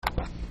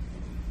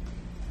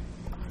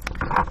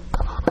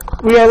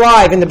We are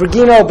live in the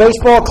Bergino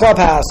Baseball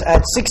Clubhouse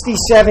at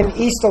 67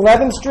 East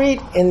 11th Street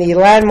in the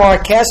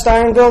landmark Cast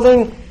Iron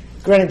Building,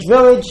 Greenwich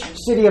Village,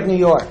 City of New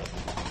York.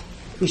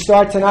 We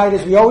start tonight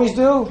as we always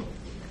do.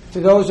 To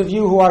those of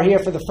you who are here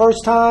for the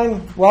first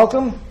time,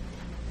 welcome.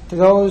 To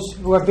those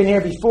who have been here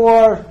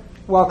before,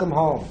 welcome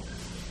home.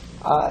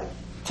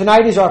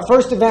 Tonight is our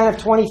first event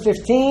of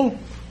 2015.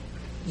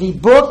 The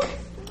book,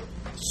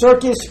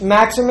 Circus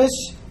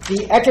Maximus,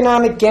 The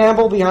Economic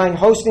Gamble Behind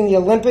Hosting the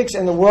Olympics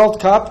and the World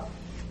Cup.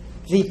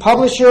 The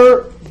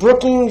publisher,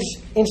 Brookings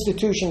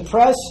Institution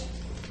Press.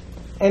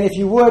 And if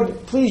you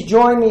would, please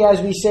join me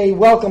as we say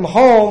welcome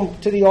home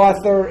to the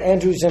author,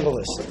 Andrew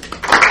Zimbalist.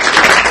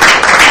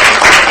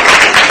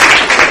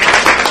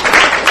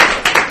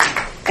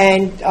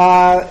 And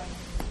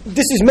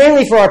this is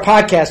mainly for our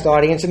podcast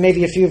audience, and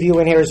maybe a few of you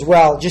in here as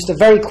well. Just a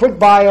very quick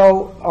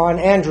bio on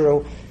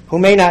Andrew, who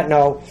may not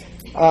know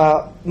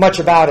much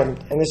about him,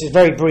 and this is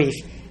very brief.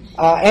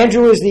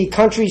 Andrew is the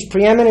country's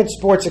preeminent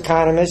sports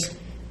economist,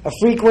 a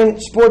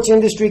frequent sports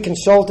industry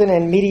consultant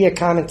and media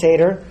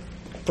commentator,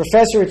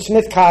 professor at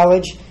Smith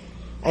College,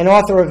 and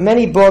author of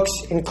many books,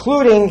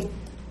 including,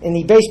 in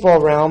the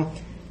baseball realm,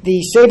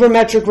 The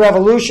Sabermetric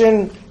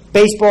Revolution,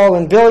 Baseball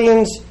and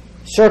Billions,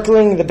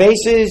 Circling the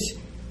Bases,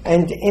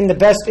 and In the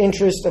Best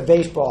Interest of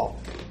Baseball.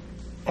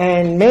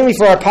 And mainly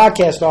for our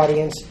podcast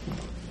audience,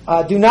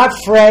 do not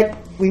fret,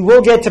 we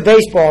will get to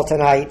baseball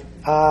tonight.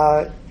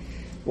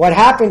 What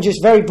happened,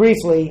 just very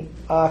briefly,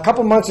 a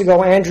couple months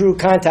ago, Andrew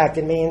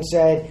contacted me and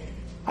said,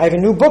 I have a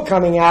new book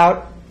coming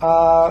out.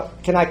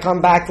 Can I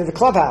come back to the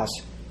clubhouse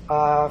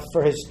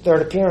for his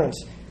third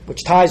appearance,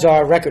 which ties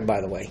our record,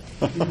 by the way.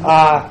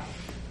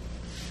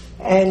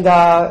 And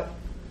I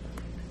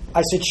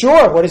said,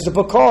 sure. What is the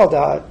book called?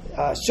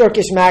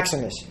 Circus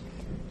Maximus.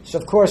 So,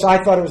 of course, I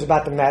thought it was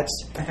about the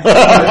Mets.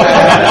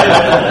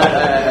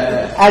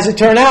 As it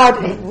turned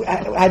out, it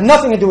had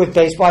nothing to do with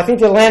baseball. I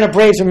think the Atlanta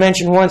Braves are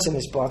mentioned once in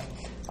this book.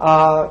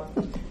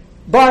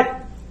 But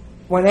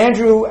when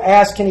Andrew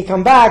asked, can he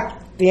come back,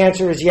 the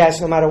answer is yes,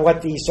 no matter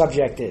what the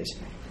subject is.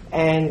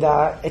 And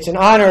it's an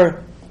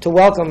honor to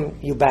welcome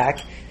you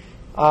back.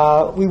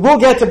 We will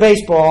get to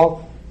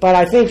baseball, but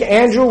I think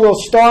Andrew will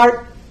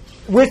start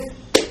with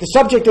the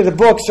subject of the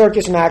book,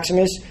 Circus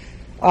Maximus,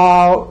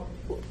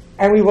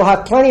 and we will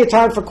have plenty of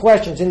time for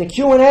questions. In the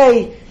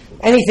Q&A,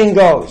 anything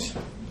goes.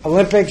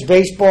 Olympics,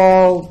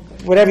 baseball,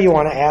 whatever you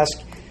want to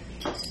ask,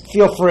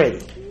 feel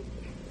free.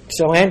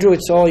 So, Andrew,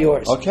 it's all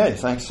yours. Okay,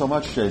 thanks so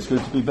much, Jay. It's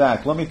good to be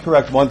back. Let me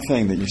correct one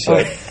thing that you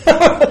said.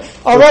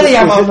 Already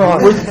I'm wrong.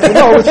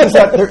 No, which is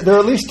that there are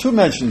at least two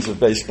mentions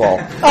of baseball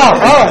in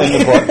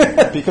the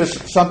book,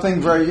 because something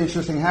very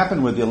interesting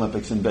happened with the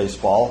Olympics in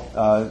baseball.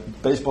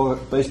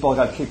 Baseball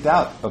got kicked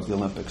out of the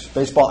Olympics.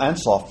 Baseball and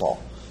softball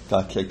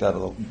got kicked out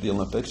of the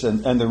Olympics.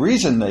 And the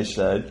reason, they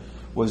said,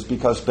 was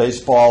because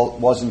baseball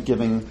wasn't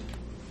giving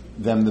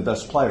them the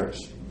best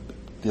players.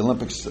 The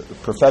Olympics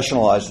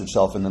professionalized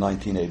itself in the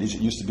 1980s.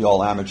 It used to be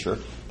all amateur.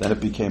 Then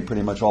it became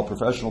pretty much all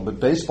professional. But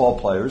baseball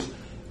players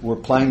were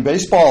playing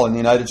baseball in the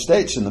United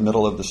States in the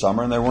middle of the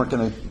summer, and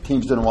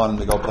teams didn't want them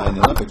to go play in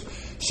the Olympics.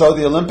 So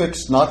the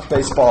Olympics knocked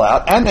baseball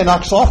out, and they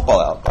knocked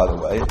softball out, by the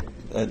way,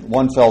 at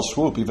one fell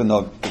swoop, even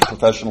though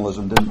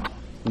professionalism didn't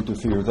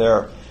interfere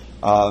there.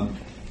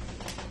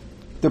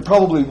 There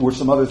probably were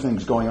some other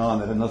things going on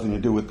that had nothing to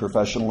do with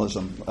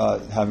professionalism,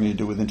 having to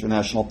do with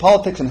international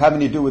politics, and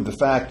having to do with the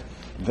fact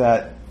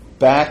that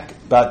back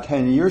about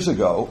 10 years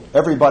ago,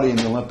 everybody in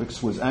the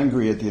Olympics was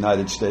angry at the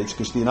United States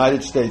because the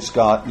United States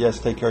got, yes,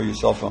 take care of your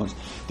cell phones,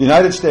 the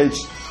United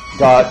States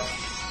got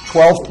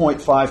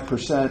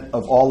 12.5%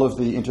 of all of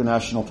the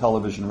international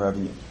television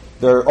revenue.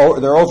 There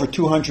are over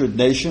 200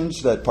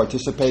 nations that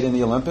participate in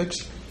the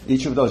Olympics.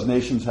 Each of those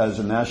nations has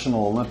a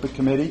National Olympic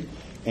Committee,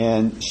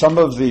 and some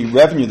of the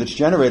revenue that's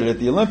generated at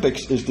the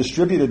Olympics is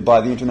distributed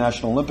by the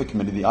International Olympic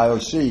Committee, the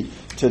IOC,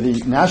 to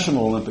the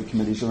National Olympic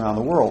Committees around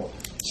the world.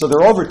 So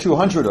there are over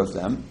 200 of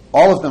them.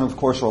 All of them, of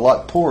course, are a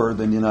lot poorer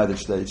than the United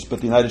States,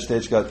 but the United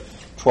States got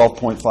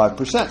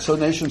 12.5%. So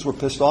nations were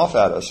pissed off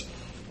at us.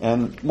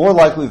 And more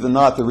likely than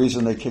not, the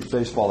reason they kicked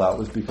baseball out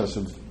was because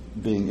of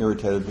being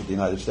irritated with the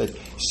United States.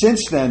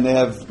 Since then, they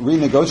have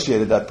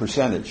renegotiated that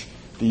percentage.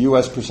 The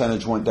U.S.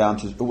 percentage went down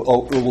to, it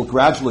will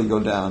gradually go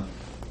down,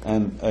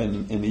 and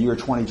in the year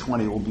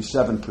 2020, it will be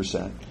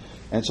 7%.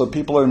 And so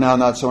people are now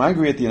not so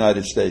angry at the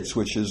United States,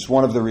 which is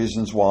one of the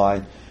reasons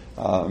why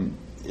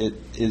it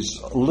is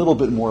a little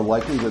bit more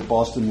likely that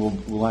Boston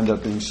will end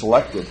up being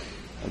selected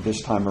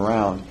this time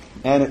around.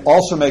 And it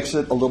also makes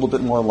it a little bit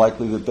more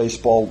likely that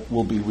baseball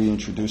will be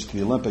reintroduced to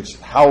the Olympics.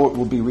 How it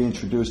will be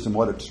reintroduced and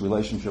what its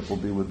relationship will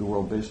be with the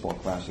World Baseball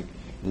Classic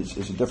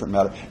is a different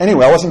matter.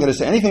 Anyway, I wasn't going to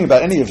say anything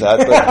about any of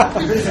that, but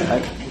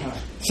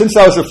since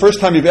that was the first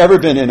time you've ever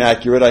been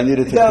inaccurate, I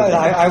needed to... No,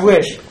 I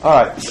wish.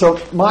 All right, so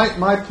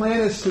my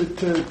plan is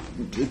to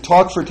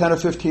talk for 10 or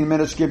 15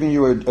 minutes, giving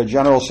you a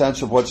general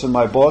sense of what's in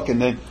my book,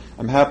 and then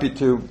I'm happy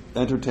to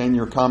entertain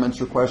your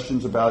comments or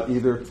questions about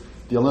either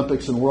the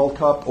Olympics and World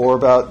Cup or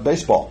about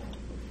baseball.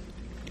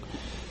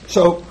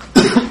 So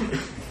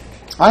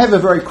I have a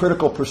very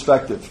critical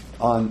perspective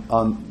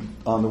on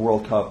the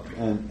World Cup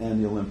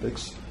and the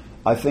Olympics.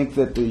 I think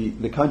that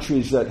the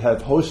countries that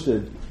have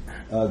hosted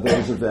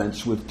those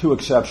events, with two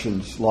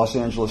exceptions, Los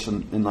Angeles in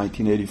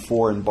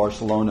 1984 and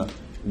Barcelona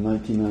in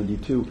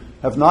 1992,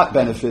 have not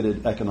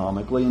benefited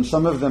economically, and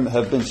some of them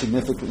have been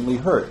significantly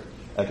hurt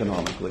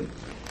economically.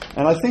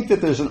 And I think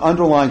that there's an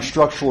underlying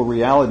structural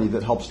reality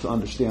that helps to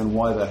understand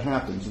why that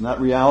happens. And that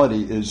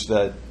reality is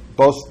that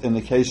both in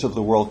the case of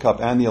the World Cup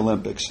and the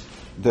Olympics,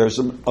 there's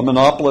a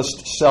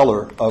monopolist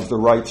seller of the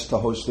rights to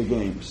host the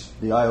games.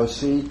 The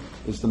IOC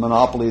is the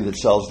monopoly that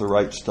sells the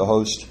rights to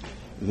host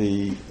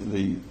the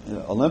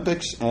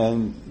Olympics,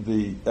 and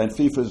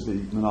FIFA is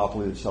the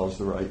monopoly that sells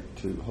the right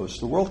to host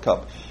the World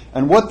Cup.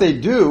 And what they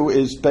do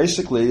is they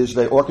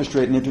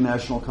orchestrate an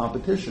international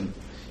competition.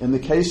 In the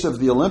case of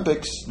the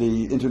Olympics,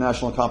 the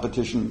international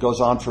competition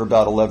goes on for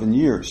about 11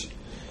 years.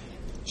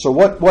 So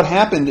what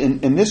happened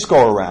in this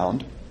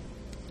go-around,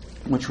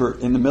 which we're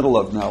in the middle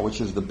of now, which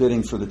is the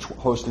bidding for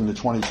hosting the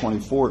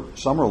 2024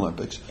 Summer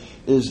Olympics,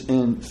 is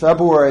in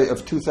February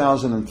of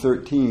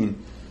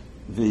 2013,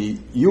 the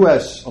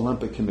U.S.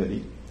 Olympic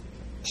Committee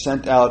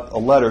sent out a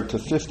letter to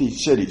 50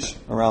 cities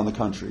around the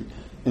country,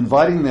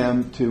 inviting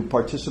them to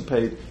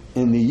participate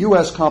in the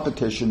U.S.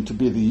 competition, to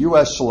be the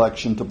U.S.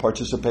 selection to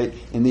participate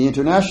in the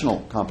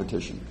international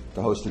competition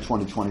to host the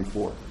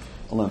 2024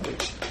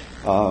 Olympics.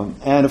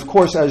 And of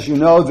course, as you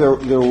know,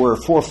 there were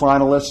 4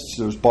 finalists.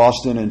 There was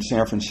Boston and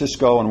San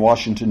Francisco and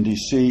Washington,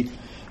 D.C.,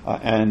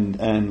 and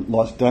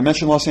did I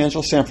mention Los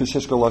Angeles? San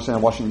Francisco, Los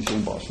Angeles, Washington, D.C.,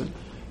 and Boston.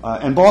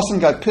 And Boston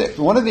got picked.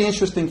 One of the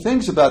interesting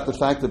things about the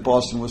fact that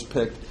Boston was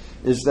picked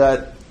is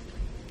that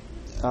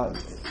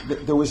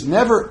there was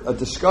never a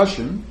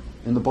discussion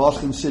in the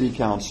Boston City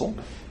Council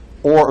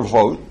or a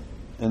vote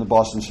in the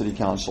Boston City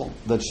Council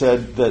that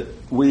said that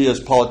we as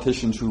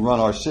politicians who run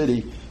our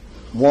city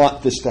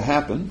want this to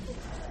happen.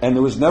 And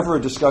there was never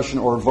a discussion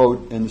or a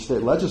vote in the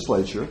state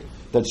legislature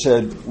that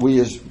said we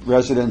as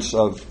residents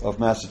of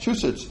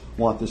Massachusetts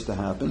want this to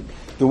happen.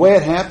 The way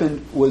it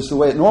happened was the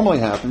way it normally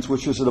happens,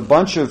 which was that a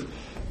bunch of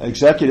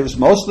executives,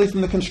 mostly from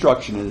the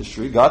construction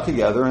industry, got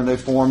together and they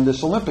formed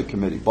this Olympic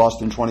Committee,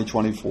 Boston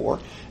 2024,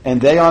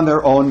 and they on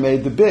their own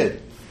made the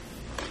bid.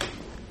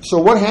 So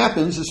what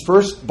happens is,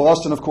 first,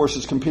 Boston, of course,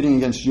 is competing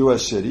against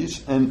U.S.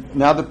 cities, and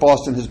now that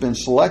Boston has been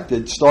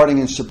selected, starting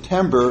in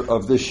September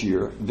of this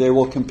year, they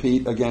will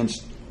compete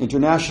against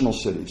international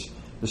cities.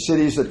 The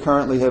cities that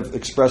currently have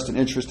expressed an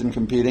interest in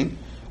competing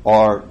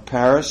are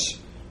Paris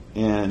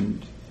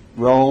and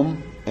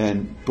Rome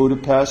and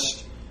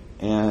Budapest,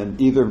 and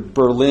either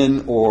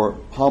Berlin or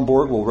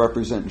Hamburg will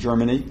represent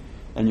Germany,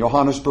 and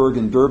Johannesburg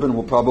and Durban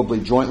will probably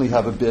jointly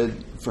have a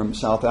bid from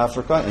South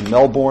Africa, and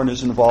Melbourne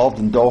is involved,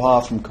 and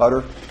Doha from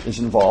Qatar is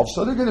involved.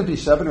 So there are going to be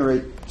 7 or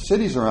 8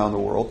 cities around the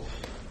world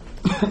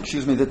that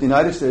the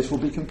United States will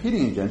be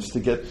competing against to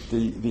get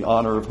the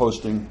honor of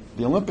hosting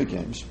the Olympic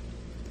Games.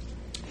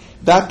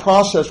 That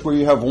process where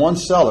you have one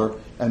seller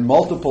and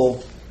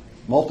multiple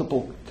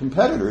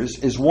competitors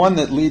is one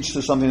that leads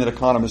to something that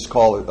economists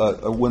call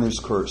a winner's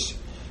curse.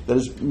 That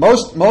is,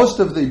 most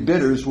of the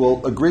bidders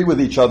will agree with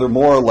each other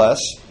more or less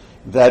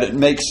that it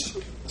makes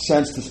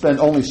sense to spend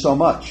only so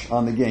much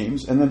on the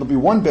games, and then there'll be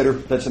one bidder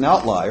that's an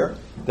outlier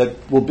that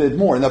will bid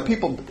more. Now,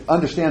 people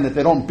understand that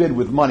they don't bid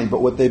with money,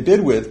 but what they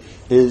bid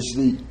with is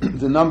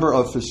the number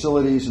of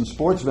facilities and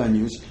sports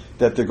venues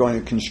that they're going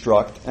to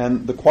construct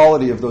and the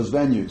quality of those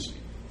venues.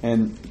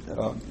 And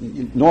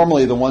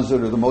normally the ones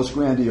that are the most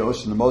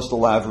grandiose and the most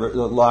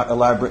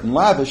elaborate and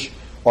lavish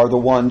are the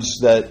ones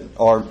that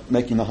are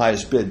making the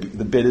highest bid.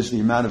 The bid is the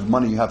amount of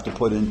money you have to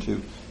put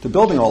into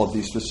building all of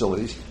these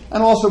facilities,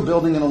 and also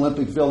building an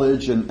Olympic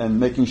Village and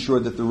making sure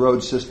that the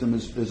road system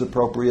is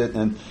appropriate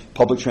and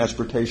public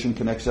transportation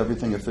connects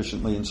everything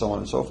efficiently, and so on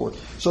and so forth.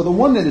 So the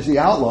one that is the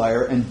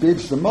outlier and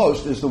bids the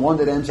most is the one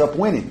that ends up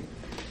winning.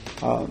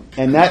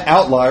 And that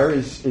outlier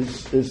is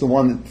the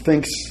one that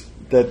thinks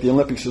that the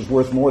Olympics is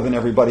worth more than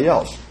everybody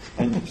else.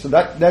 And so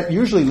that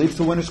usually leads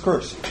to winner's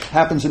curse.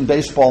 Happens in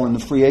baseball in the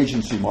free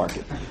agency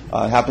market.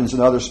 Happens in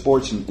other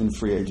sports in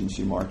free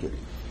agency market.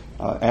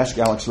 Ask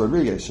Alex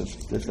Rodriguez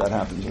if that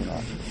happens or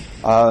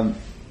not.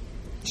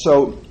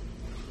 So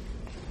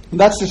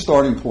that's the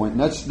starting point, and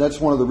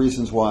that's one of the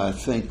reasons why I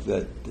think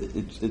that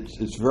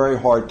it's very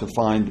hard to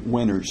find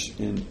winners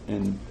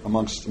in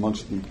amongst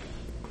the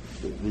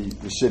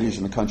cities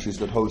and the countries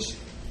that host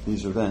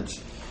these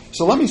events.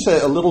 So let me say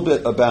a little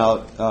bit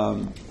about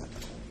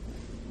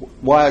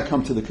why I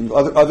come to the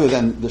other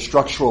than the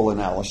structural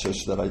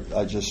analysis that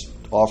I just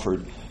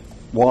offered,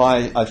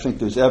 why I think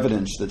there's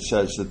evidence that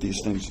says that these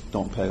things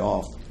don't pay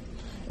off.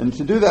 And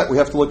to do that, we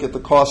have to look at the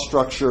cost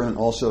structure and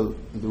also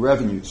the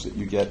revenues that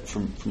you get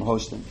from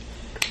hosting.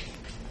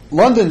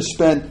 London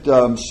spent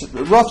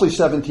roughly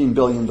 $17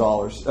 billion.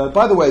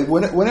 By the way,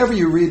 whenever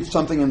you read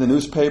something in the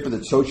newspaper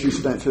that Sochi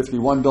spent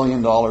 $51 billion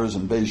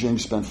and Beijing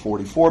spent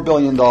 $44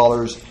 billion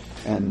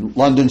and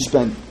London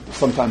spent,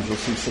 sometimes you'll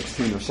see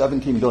 $16 or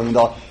 $17 billion,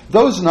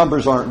 those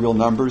numbers aren't real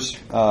numbers.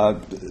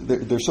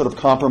 They're sort of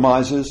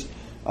compromises.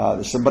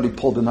 Somebody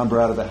pulled a number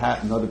out of the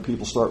hat, and other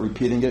people start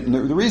repeating it. And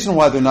the reason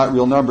why they're not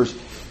real numbers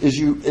is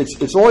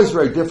it's always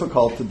very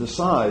difficult to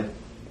decide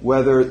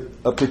whether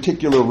a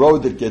particular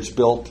road that gets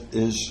built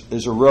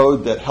is a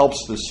road that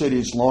helps the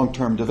city's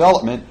long-term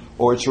development,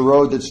 or it's a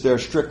road that's there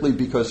strictly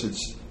because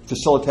it's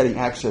facilitating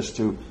access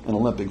to an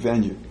Olympic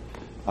venue.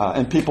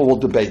 And people will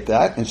debate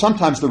that. And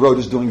sometimes the road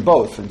is doing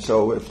both. And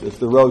so if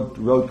the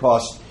road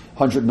costs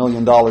 $100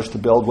 million to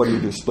build, what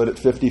do? Split it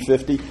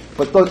 50-50?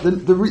 But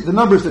the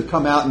numbers that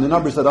come out and the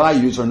numbers that I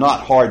use are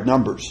not hard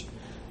numbers.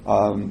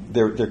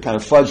 They're kind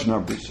of fudge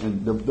numbers,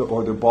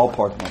 or they're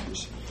ballpark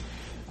numbers.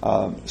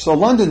 So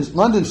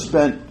London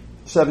spent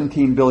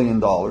 $17 billion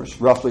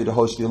roughly to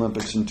host the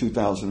Olympics in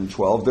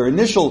 2012. Their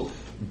initial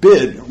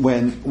bid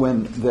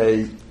when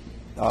they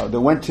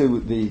went to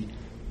the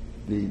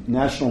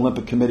National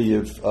Olympic Committee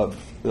of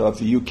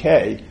the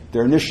UK,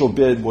 their initial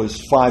bid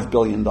was $5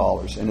 billion,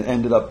 and it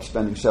ended up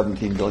spending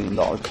 $17 billion.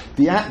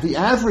 The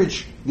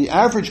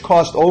average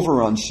cost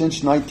overrun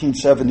since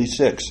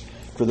 1976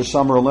 for the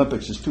Summer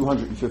Olympics is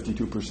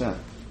 252%,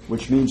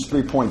 which means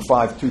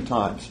 3.52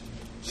 times.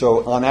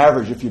 So on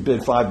average, if you bid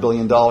 $5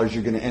 billion,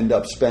 you're going to end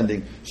up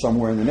spending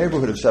somewhere in the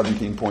neighborhood of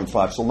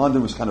 17.5. So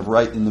London was kind of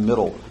right in the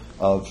middle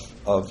of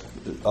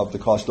the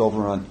cost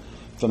overrun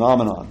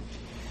phenomenon.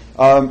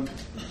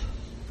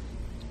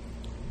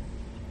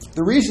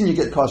 The reason you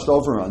get cost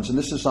overruns, and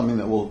this is something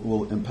that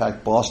will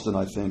impact Boston,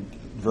 I think,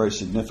 very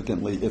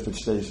significantly if it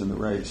stays in the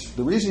race.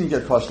 The reason you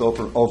get cost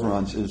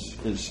overruns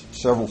is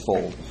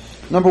several-fold.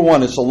 Number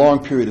one, it's a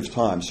long period of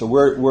time. So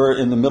we're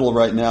in the middle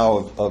right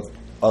now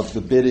of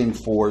the bidding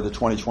for the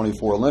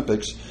 2024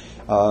 Olympics.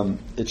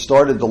 It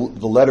started, the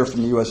letter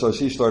from the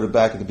USOC started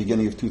back at the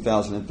beginning of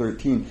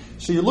 2013.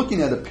 So you're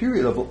looking at a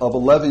period of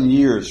 11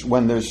 years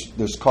when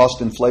there's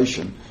cost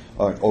inflation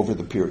over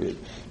the period.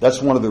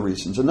 That's one of the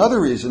reasons.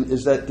 Another reason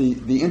is that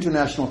the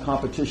international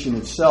competition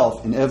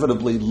itself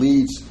inevitably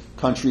leads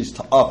countries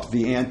to up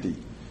the ante.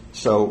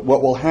 So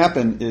what will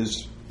happen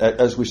is,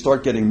 as we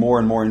start getting more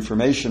and more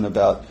information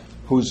about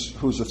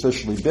who's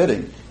officially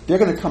bidding, they're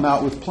going to come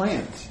out with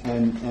plans.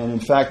 And in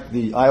fact,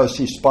 the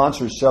IOC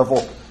sponsors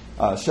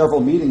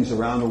several meetings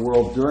around the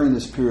world during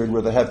this period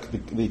where they have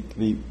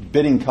the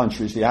bidding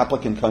countries, the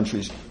applicant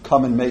countries,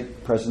 come and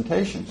make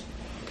presentations.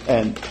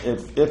 And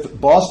if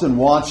Boston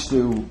wants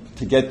to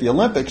get the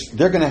Olympics,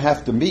 they're going to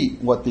have to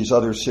meet what these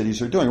other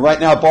cities are doing. Right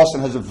now,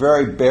 Boston has a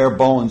very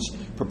bare-bones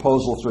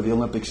proposal for the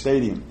Olympic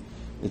Stadium.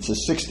 It's a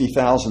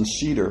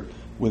 60,000-seater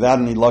without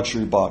any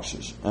luxury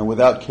boxes and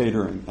without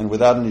catering and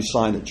without any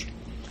signage.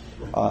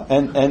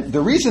 And the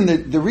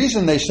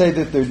reason they say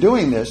that they're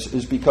doing this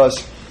is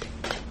because,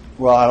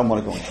 well, I don't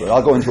want to go into it.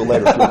 I'll go into it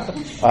later.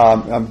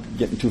 I'm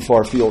getting too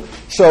far afield.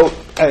 So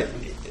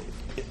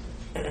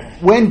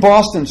when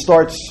Boston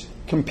starts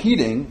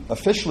competing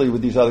officially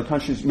with these other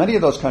countries, many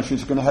of those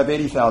countries are going to have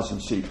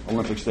 80,000-seat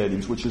Olympic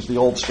stadiums, which is the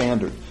old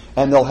standard.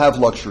 And they'll have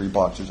luxury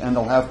boxes, and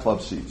they'll have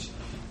club seats.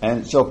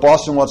 And so if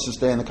Boston wants to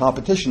stay in the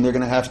competition, they're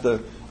going to have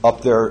to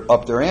up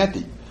their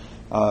ante.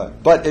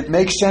 But it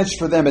makes sense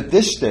for them at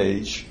this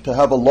stage to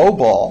have a low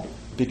ball,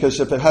 because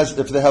if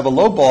they have a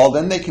low ball,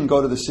 then they can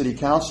go to the city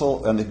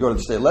council and they go to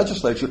the state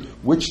legislature,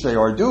 which they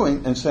are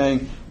doing, and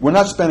saying, we're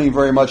not spending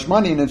very much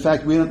money, and in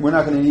fact, we're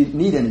not going to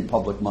need any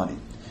public money.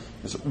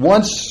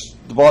 Once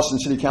the Boston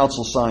City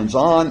Council signs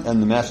on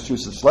and the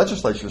Massachusetts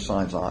legislature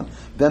signs on,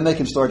 then they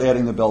can start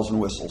adding the bells and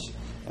whistles,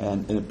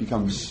 and it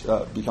becomes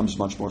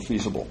much more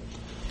feasible.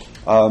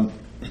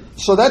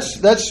 So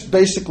that's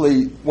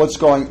basically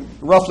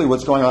roughly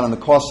what's going on the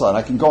cost side.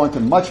 I can go into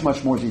much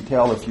more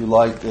detail if you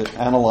like,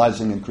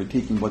 analyzing and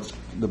critiquing what's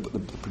the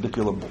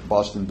particular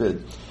Boston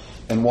bid,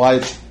 and why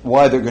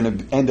they're going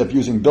to end up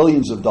using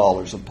billions of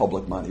dollars of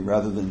public money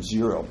rather than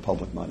zero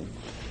public money.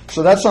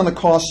 So that's on the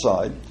cost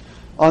side.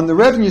 On the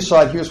revenue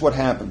side, here's what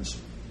happens.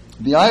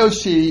 The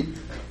IOC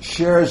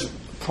shares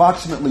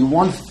approximately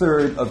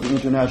 1/3 of the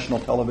international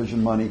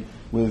television money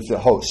with the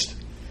host.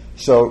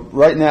 So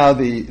right now,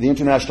 the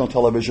international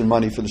television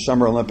money for the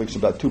Summer Olympics is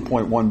about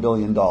 $2.1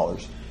 billion.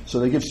 So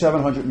they give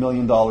 $700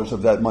 million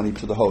of that money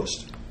to the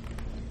host.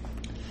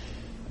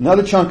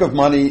 Another chunk of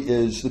money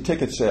is the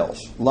ticket sales.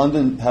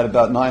 London had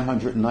about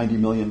 $990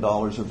 million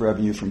of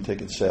revenue from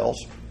ticket sales.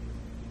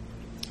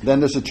 Then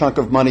there's a chunk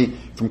of money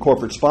from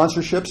corporate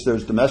sponsorships.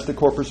 There's domestic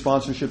corporate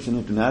sponsorships and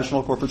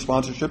international corporate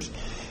sponsorships.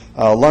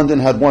 London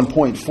had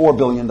 $1.4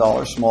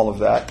 billion, small of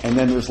that. And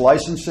then there's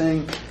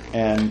licensing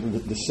and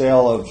the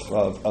sale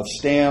of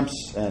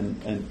stamps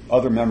and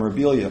other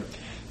memorabilia.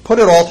 Put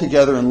it all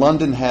together, and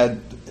London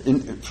had,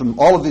 from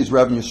all of these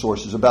revenue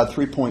sources, about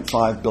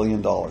 $3.5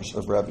 billion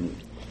of revenue.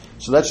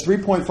 So that's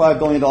 $3.5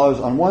 billion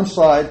on one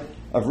side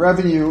of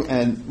revenue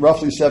and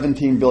roughly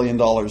 $17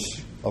 billion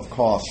of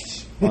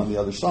costs on the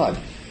other side.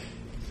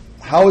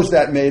 How is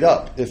that made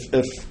up?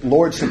 If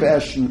Lord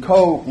Sebastian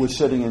Coe was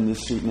sitting in this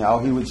seat now,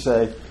 he would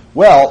say,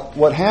 well,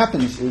 what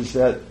happens is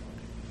that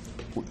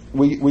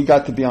we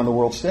got to be on the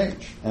world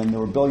stage, and there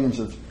were billions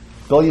of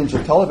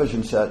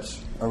television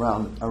sets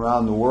around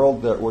the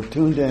world that were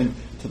tuned in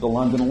to the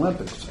London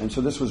Olympics. And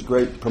so this was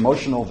great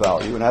promotional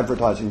value and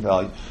advertising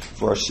value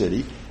for our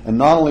city. And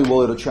not only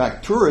will it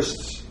attract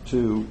tourists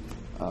to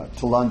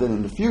London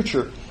in the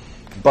future,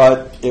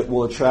 but it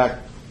will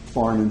attract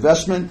foreign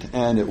investment,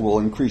 and it will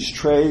increase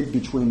trade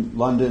between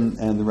London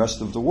and the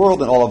rest of the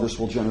world, and all of this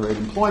will generate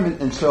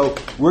employment. And so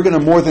we're going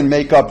to more than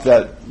make up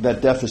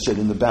that deficit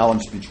in the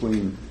balance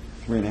between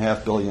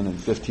 $3.5 billion and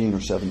 15 or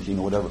 17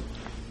 or whatever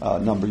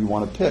number you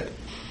want to pick.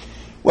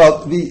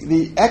 Well,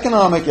 the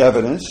economic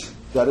evidence,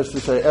 that is to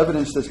say,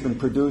 evidence that's been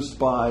produced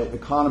by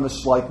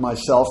economists like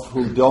myself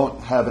who don't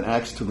have an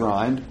axe to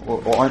grind,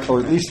 or at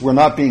least we're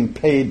not being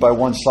paid by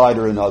one side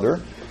or another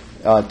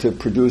to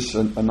produce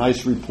a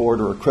nice report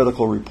or a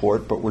critical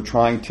report, but we're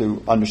trying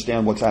to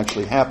understand what's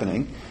actually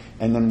happening.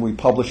 And then we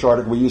publish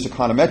articles. We use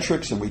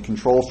econometrics, and we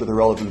control for the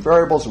relevant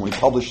variables, and we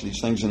publish these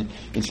things in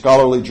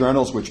scholarly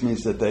journals, which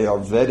means that they are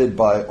vetted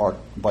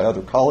by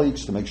other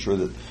colleagues to make sure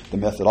that the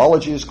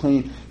methodology is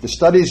clean. The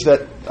studies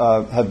that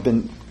have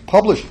been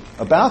published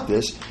about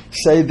this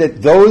say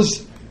that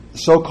those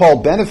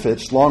so-called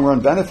benefits, long-run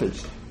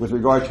benefits, with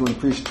regard to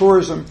increased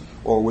tourism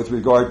or with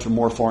regard to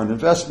more foreign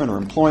investment or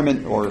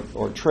employment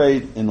or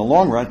trade in the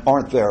long run,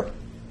 aren't there.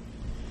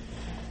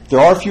 There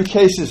are a few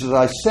cases, as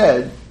I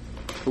said,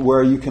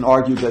 where you can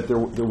argue that there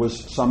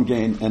was some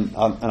gain, and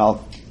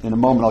I'll in a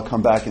moment I'll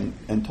come back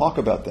and talk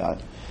about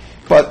that.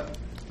 But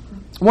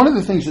one of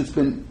the things that's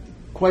been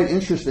quite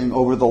interesting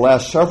over the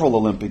last several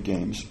Olympic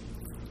Games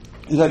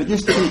is that it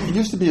used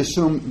to be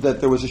assumed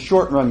that there was a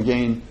short-run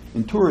gain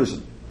in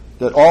tourism,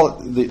 that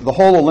the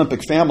whole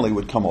Olympic family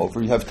would come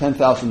over. You have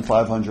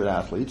 10,500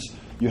 athletes.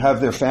 You have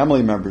their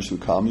family members who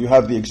come. You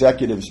have the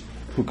executives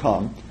who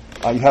come.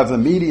 You have the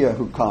media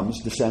who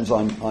descends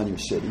on your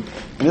city.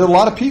 And there are a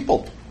lot of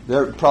people.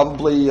 There are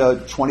probably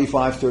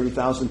 25,000,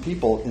 30,000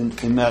 people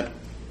in that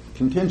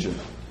contingent.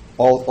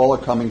 All are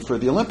coming for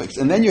the Olympics.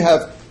 And then you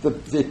have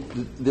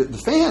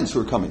the fans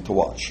who are coming to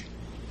watch.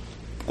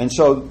 And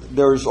so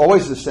there's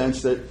always the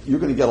sense that you're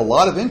going to get a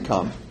lot of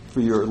income a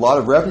lot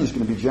of revenue is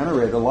going to be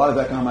generated, a lot of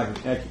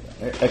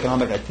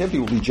economic activity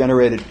will be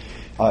generated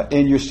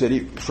in your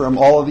city from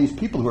all of these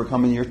people who are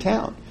coming to your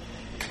town.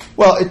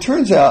 Well, it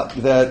turns out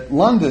that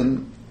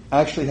London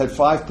actually had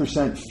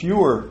 5%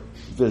 fewer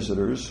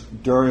visitors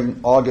during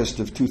August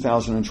of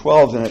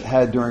 2012 than it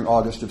had during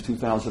August of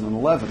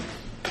 2011.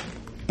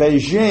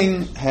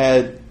 Beijing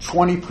had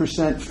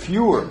 20%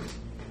 fewer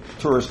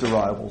tourist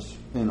arrivals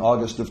in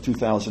August of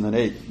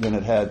 2008 than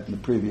it had in the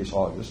previous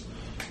August.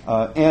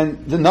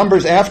 And the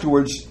numbers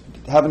afterwards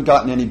haven't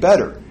gotten any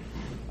better.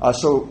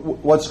 So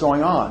what's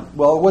going on?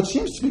 Well, what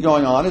seems to be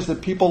going on is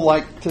that people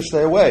like to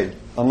stay away.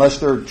 Unless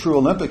they're true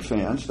Olympic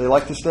fans, they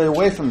like to stay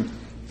away from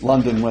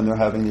London when they're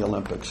having the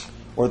Olympics.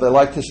 Or they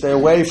like to stay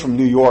away from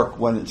New York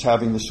when it's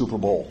having the Super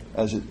Bowl,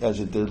 as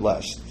it did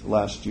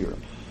last year.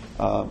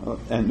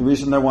 And the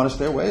reason they want to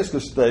stay away is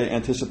because they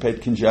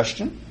anticipate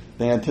congestion.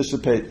 They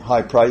anticipate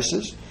high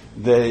prices.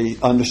 They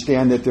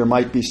understand that there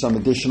might be some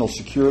additional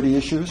security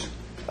issues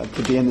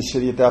to be in the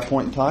city at that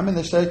point in time, and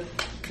they say,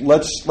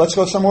 let's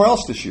go somewhere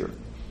else this year.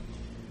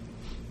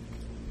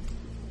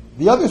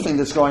 The other thing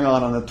that's going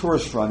on the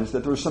tourist front is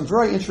that there are some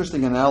very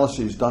interesting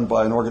analyses done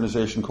by an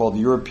organization called the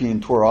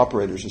European Tour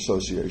Operators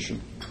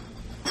Association.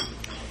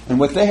 And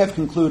what they have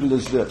concluded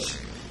is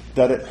this,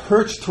 that it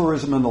hurts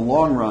tourism in the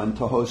long run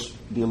to host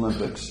the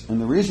Olympics.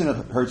 And the reason it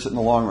hurts it in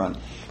the long run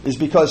is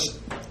because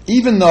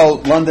even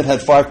though London had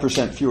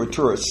 5% fewer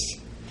tourists,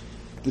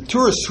 the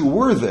tourists who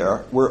were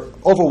there were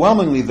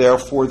overwhelmingly there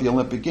for the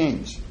Olympic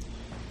Games.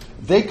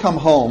 They come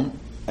home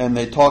and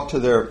they talk to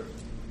their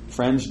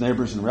friends,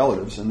 neighbors, and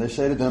relatives, and they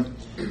say to them,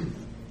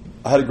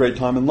 I had a great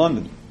time in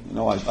London.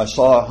 I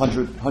saw a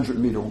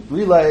 100-meter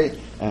relay,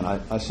 and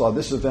I saw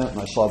this event, and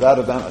I saw that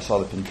event, I saw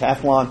the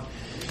pentathlon.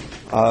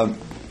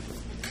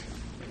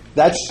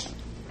 That's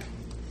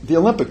the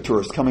Olympic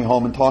tourist coming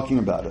home and talking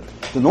about it.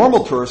 The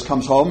normal tourist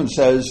comes home and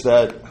says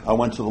that I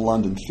went to the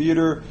London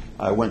Theatre,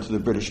 I went to the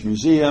British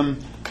Museum,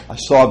 I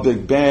saw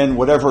Big Ben,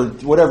 whatever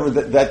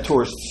that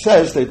tourist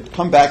says, they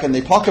come back and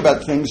they talk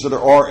about things that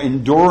are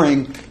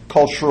enduring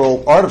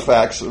cultural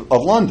artifacts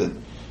of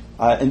London.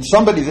 And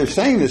somebody they're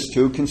saying this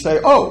to can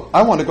say, oh,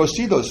 I want to go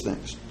see those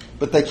things.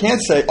 But they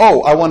can't say,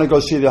 oh, I want to go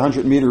see the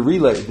 100-meter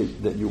relay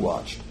that you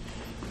watched.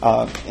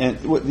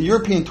 And what the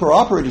European Tour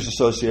Operators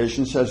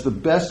Association says the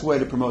best way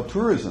to promote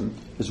tourism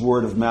is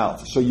word of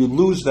mouth. So you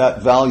lose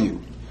that value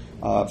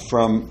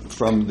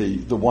from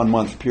the 1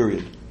 month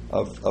period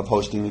of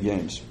hosting the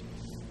games.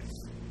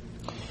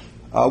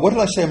 What did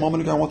I say a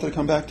moment ago I wanted to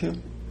come back to?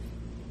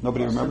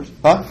 Nobody remembers?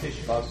 Huh?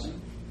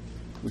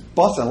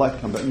 Boston, I'd like to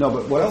come back. No,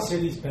 but what else?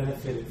 Cities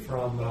benefited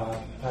from.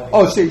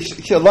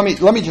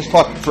 Let me just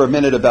talk for a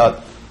minute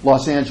about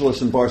Los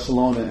Angeles and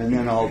Barcelona, and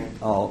then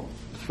I'll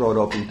throw it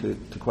open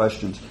to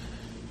questions.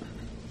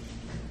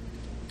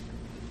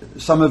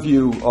 Some of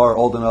you are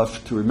old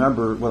enough to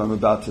remember what I'm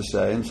about to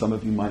say, and some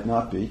of you might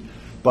not be.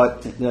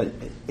 But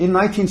in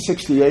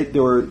 1968,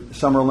 there were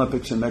Summer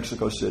Olympics in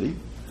Mexico City.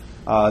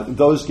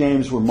 Those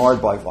games were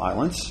marred by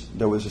violence.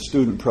 There was a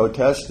student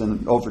protest,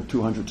 and over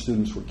 200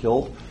 students were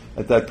killed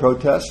at that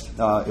protest.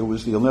 It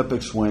was the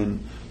Olympics when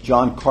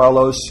John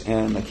Carlos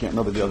and I can't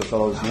remember the other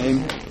fellow's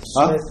name.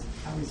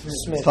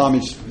 Smith.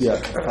 Tommy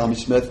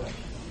Smith.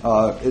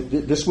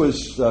 This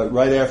was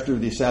right after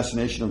the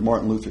assassination of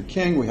Martin Luther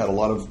King. We had a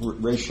lot of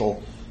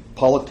racial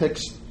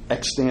politics,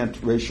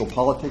 extant racial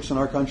politics in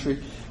our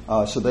country.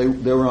 So they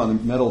were on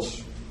the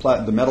medals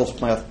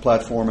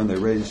platform, and they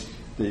raised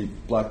the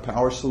Black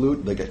Power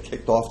salute. They got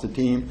kicked off the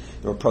team.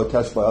 There were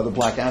protests by other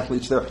black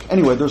athletes there.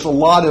 Anyway, there's a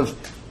lot of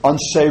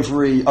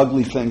unsavory,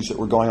 ugly things that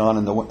were going on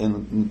in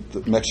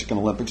the Mexican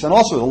Olympics. And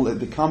also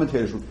the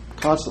commentators were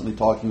constantly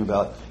talking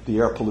about the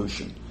air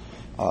pollution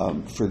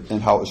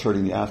and how it was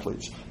hurting the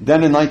athletes.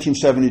 Then in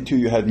 1972,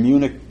 you had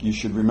Munich. You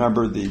should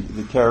remember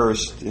the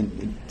terrorist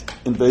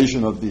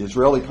invasion of the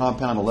Israeli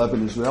compound.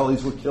 11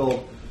 Israelis were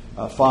killed.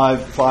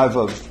 Five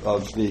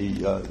of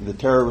the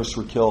terrorists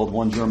were killed.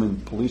 One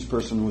German police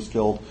person was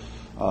killed.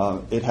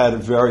 It had a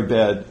very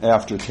bad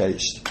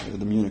aftertaste,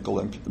 the Munich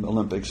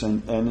Olympics.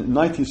 And in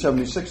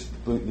 1976,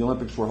 the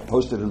Olympics were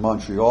hosted in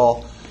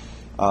Montreal.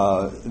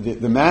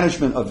 The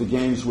management of the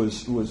games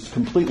was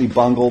completely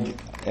bungled,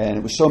 and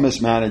it was so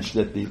mismanaged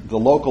that the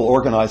local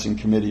organizing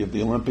committee of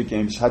the Olympic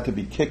Games had to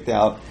be kicked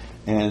out,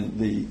 and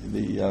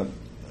the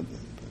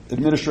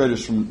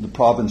administrators from the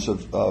province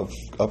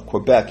of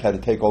Quebec had to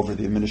take over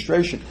the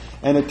administration.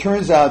 And it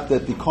turns out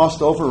that the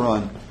cost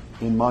overrun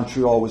in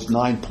Montreal was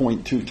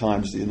 9.2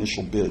 times the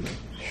initial bid.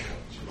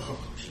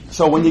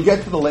 So when you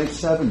get to the late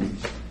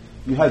 70s,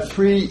 you had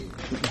three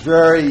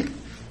very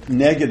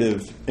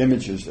negative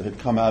images that had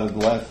come out of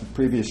the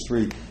previous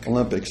three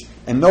Olympics,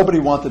 and nobody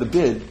wanted to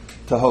bid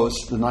to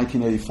host the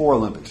 1984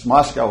 Olympics.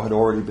 Moscow had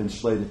already been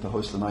slated to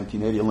host the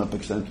 1980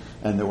 Olympics, and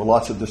there were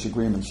lots of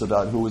disagreements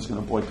about who was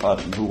going to boycott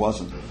it and who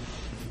wasn't.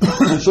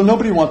 So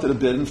nobody wanted to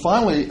bid, and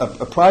finally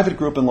a private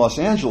group in Los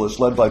Angeles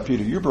led by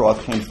Peter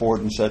Ueberroth came forward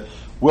and said,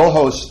 we'll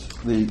host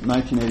the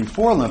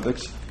 1984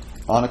 Olympics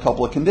on a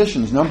couple of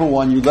conditions. Number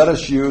one, you let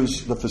us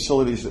use the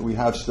facilities that we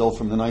have still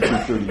from the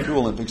 1932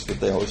 Olympics that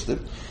they hosted.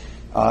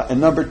 And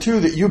number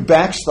two, that you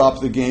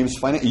backstop the games,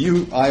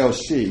 you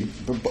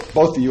IOC,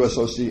 both the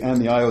USOC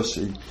and the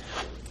IOC,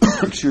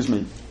 excuse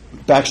me,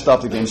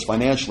 backstop the games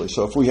financially.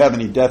 So if we have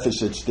any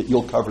deficits, that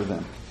you'll cover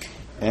them.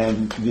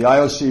 And the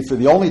IOC, for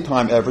the only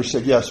time ever,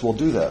 said, yes, we'll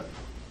do that.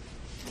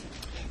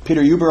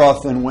 Peter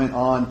Ueberroth then went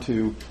on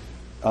to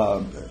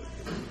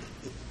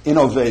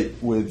innovate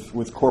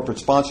with corporate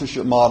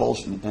sponsorship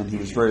models, and he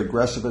was very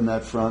aggressive in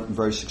that front and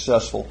very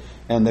successful.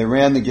 And they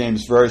ran the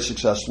games very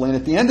successfully. And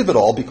at the end of it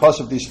all, because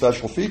of these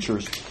special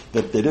features,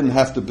 that they didn't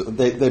have to,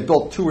 they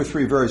built 2 or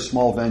 3 very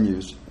small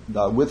venues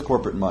with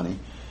corporate money,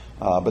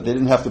 but they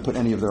didn't have to put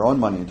any of their own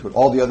money into it.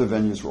 All the other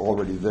venues were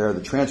already there.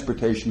 The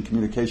transportation,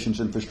 communications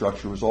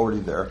infrastructure was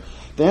already there.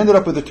 They ended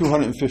up with a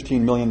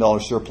 $215 million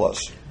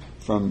surplus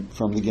from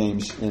the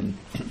games in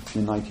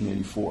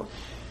 1984.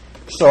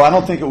 So I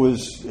don't think it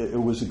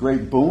was a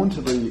great boon to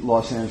the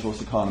Los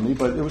Angeles economy,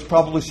 but it was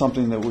probably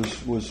something that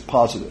was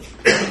positive.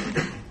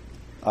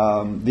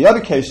 The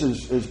other case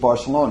is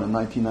Barcelona in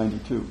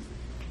 1992.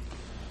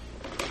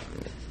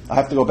 I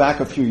have to go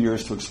back a few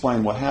years to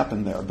explain what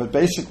happened there, but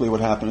basically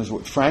what happened is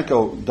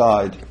Franco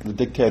died, the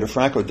dictator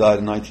Franco died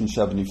in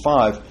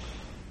 1975.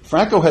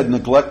 Franco had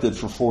neglected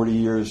for 40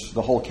 years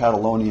the whole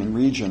Catalonian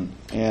region,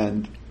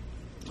 and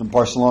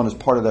Barcelona is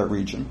part of that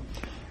region.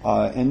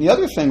 And the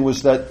other thing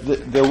was that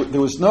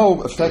there was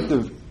no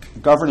effective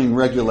governing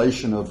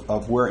regulation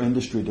of where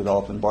industry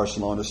developed in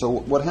Barcelona. So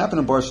what happened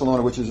in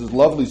Barcelona, which is this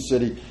lovely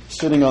city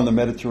sitting on the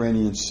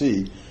Mediterranean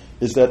Sea,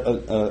 is that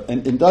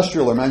an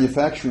industrial or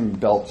manufacturing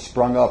belt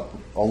sprung up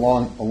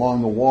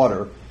along the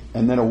water,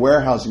 and then a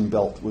warehousing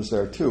belt was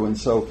there too. And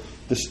so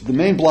the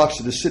main blocks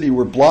of the city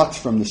were blocked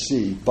from the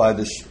sea by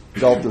this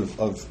belt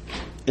of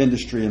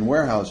industry and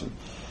warehousing.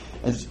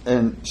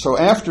 And so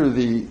after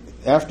the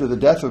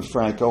death of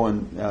Franco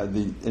and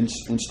the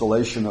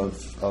installation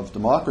of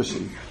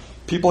democracy,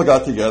 people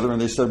got together and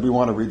they said, we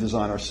want to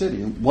redesign our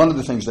city. And one of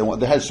the things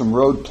they had some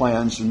road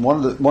plans, and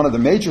one of the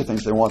major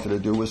things they wanted to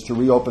do was to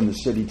reopen the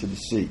city to the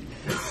sea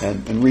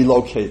and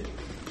relocate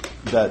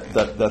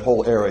that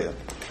whole area.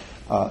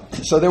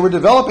 So they were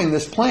developing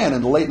this plan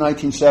in the late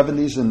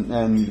 1970s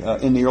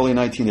and in the early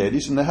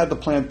 1980s, and they had the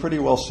plan pretty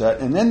well set.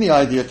 And then the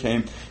idea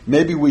came,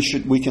 maybe we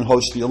can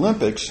host the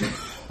Olympics.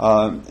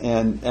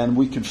 And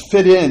we could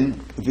fit in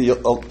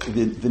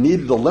the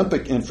needed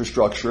Olympic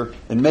infrastructure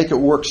and make it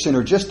work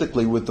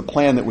synergistically with the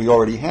plan that we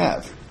already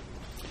have.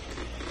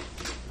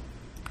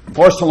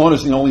 Barcelona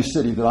is the only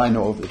city that I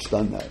know of that's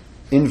done that.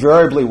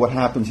 Invariably, what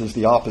happens is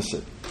the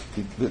opposite.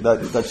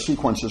 That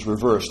sequence is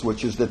reversed,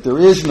 which is that there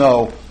is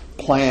no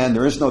plan,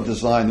 there is no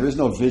design, there is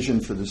no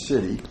vision for the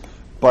city,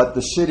 but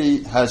the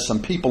city has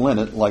some people in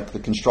it, like the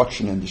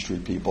construction industry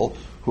people,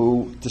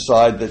 who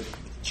decide that,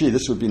 gee,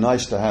 this would be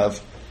nice to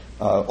have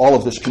all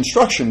of this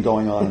construction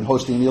going on and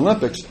hosting the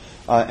Olympics.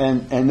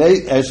 And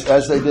they,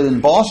 as they did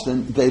in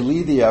Boston, they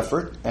lead the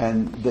effort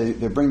and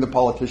they bring the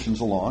politicians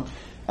along.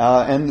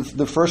 And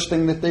the first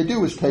thing that they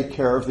do is take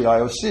care of the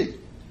IOC.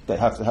 They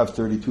have to have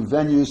 32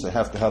 venues. They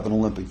have to have an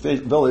Olympic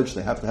village.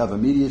 They have to have a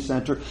media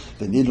center.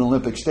 They need an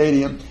Olympic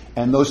stadium.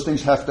 And those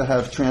things have to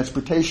have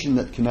transportation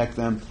that connect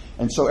them.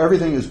 And so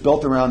everything is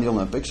built around the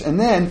Olympics. And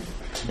then,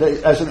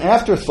 as an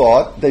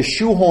afterthought, they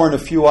shoehorn a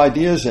few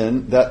ideas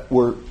in that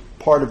were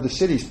part of the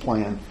city's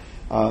plan.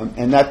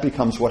 And that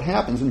becomes what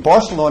happens. In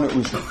Barcelona,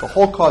 the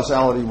whole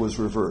causality was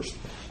reversed.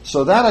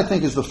 So that, I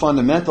think, is the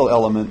fundamental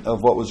element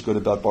of what was good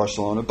about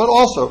Barcelona. But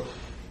also,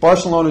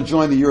 Barcelona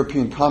joined the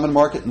European Common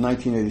Market in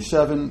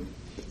 1987.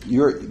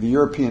 The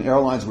European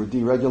airlines were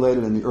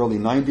deregulated in the early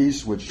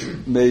 90s, which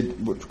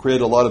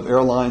created a lot of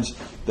airlines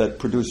that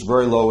produced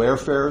very low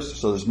airfares.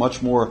 So there's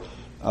much more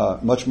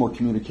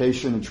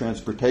communication and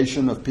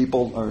transportation of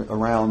people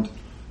around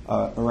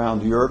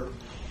Europe.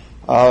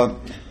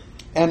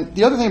 And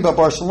the other thing about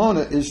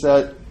Barcelona is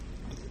that,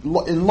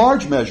 in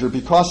large measure,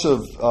 because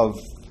of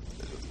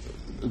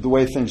the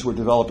way things were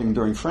developing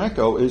during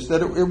Franco, is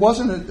that it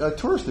wasn't a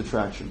tourist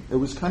attraction. It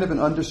was kind of an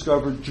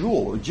undiscovered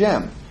jewel or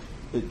gem.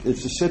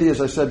 It's a city, as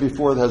I said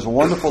before, that has a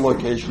wonderful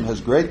location, has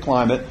great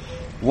climate,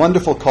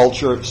 wonderful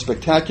culture,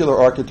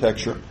 spectacular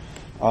architecture.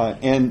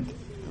 And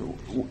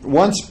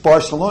once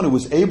Barcelona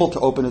was able to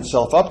open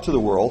itself up to the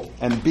world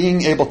and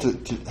being able to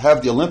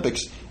have the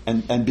Olympics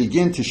and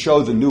begin to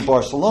show the new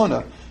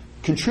Barcelona,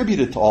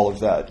 contributed to all of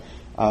that.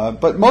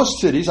 But most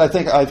cities, I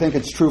think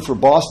it's true for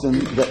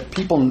Boston, that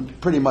people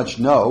pretty much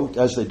know,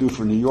 as they do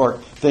for New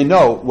York, they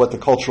know what the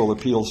cultural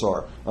appeals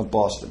are of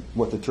Boston,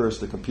 what the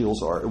touristic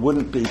appeals are. It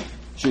wouldn't be,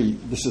 gee,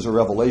 this is a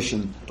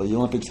revelation. The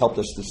Olympics help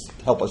us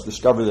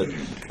discover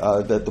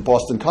that the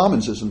Boston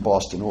Commons is in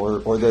Boston,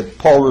 or that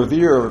Paul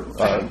Revere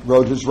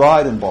rode his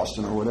ride in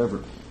Boston, or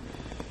whatever.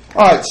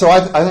 All right, so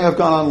I think I've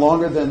gone on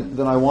longer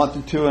than I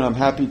wanted to, and I'm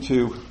happy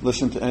to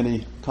listen to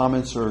any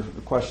comments or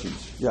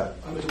questions. Yeah.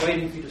 I was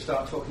waiting for you to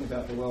start talking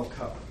about the World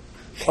Cup.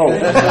 Oh, sorry.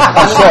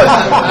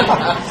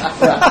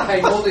 Yeah. Hey,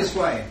 all this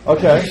way.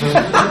 Okay.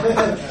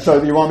 So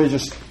do you want me to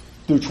just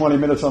do 20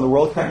 minutes on the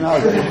World Cup now?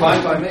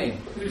 Fine by me.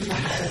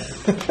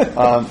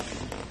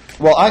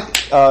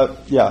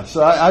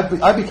 So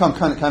I've become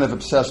kind of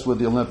obsessed with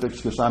the Olympics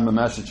because I'm a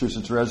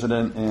Massachusetts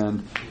resident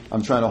and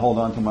I'm trying to hold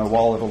on to my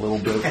wallet a little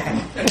bit.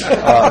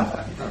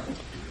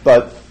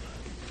 But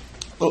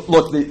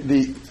look,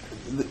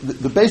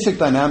 the basic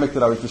dynamic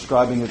that I was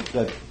describing at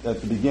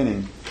the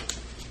beginning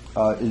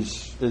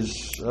is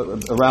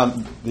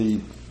around the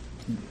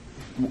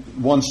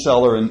one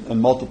seller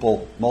and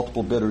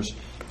multiple bidders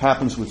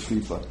happens with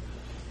FIFA.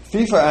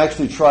 FIFA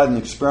actually tried an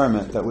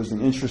experiment that was an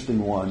interesting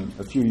one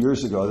a few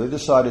years ago. They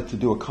decided to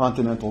do a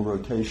continental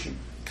rotation,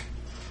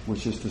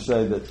 which is to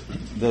say that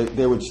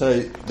they would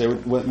say,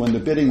 when the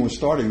bidding was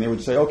starting, they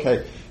would say,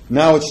 okay,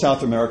 now it's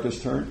South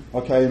America's turn.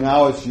 Okay,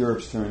 now it's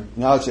Europe's turn.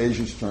 Now it's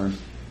Asia's turn.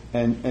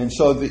 And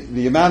so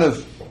the amount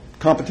of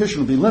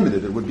competition would be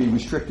limited. It would be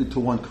restricted to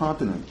one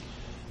continent.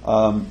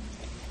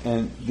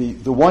 And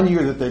the 1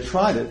 year that they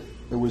tried it,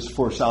 it was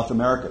for South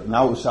America.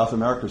 Now it was South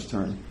America's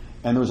turn.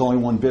 And there was only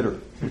one bidder,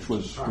 which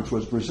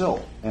was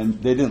Brazil. And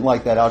they didn't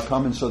like that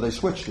outcome, and so they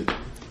switched it.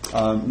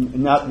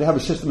 Now they have a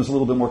system that's a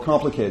little bit more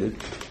complicated.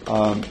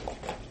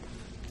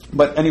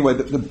 But anyway,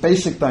 the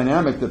basic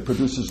dynamic that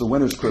produces the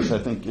winners' curse, I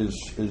think,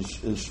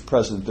 is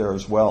present there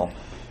as well.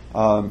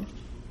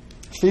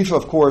 FIFA,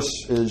 of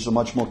course, is a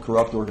much more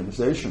corrupt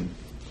organization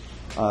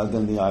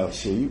than the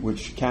IOC,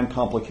 which can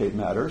complicate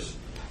matters.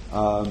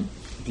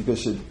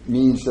 Because it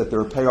means that there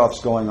are payoffs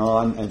going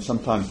on, and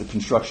sometimes the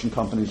construction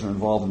companies are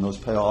involved in those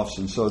payoffs,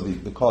 and so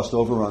the cost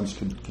overruns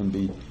can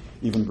be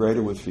even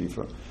greater with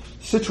FIFA.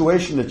 The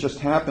situation that just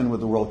happened with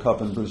the World Cup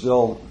in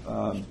Brazil,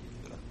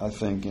 I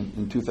think,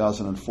 in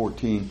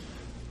 2014,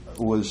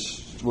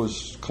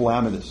 was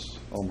calamitous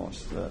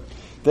almost.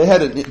 They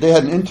had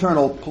an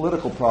internal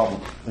political problem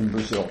in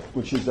Brazil,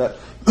 which is that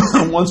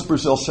once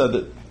Brazil said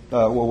that,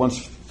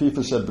 once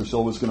FIFA said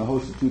Brazil was going to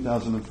host the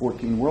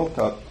 2014 World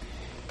Cup,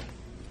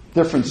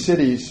 different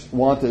cities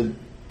wanted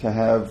to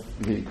have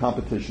the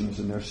competitions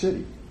in their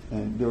city.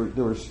 And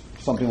there was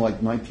something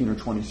like 19 or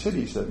 20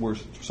 cities that were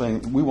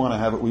saying, we want to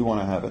have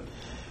it.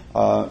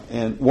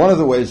 And one of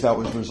the ways that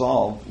was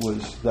resolved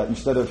was that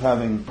instead of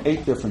having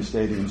 8 different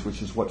stadiums,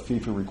 which is what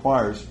FIFA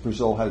requires,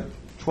 Brazil had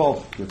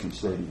 12 different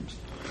stadiums.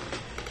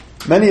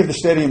 Many of the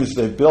stadiums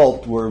they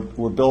built were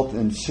built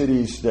in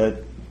cities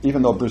that,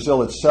 even though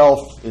Brazil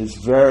itself is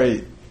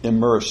very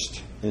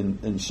immersed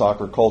in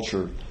soccer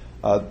culture,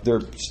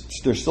 there's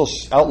still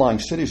outlying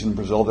cities in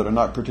Brazil that are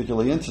not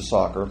particularly into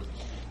soccer,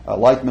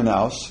 like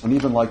Manaus, and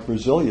even like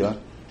Brasilia,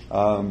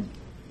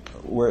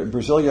 where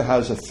Brasilia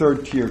has a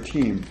third-tier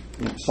team.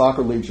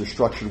 Soccer leagues are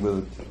structured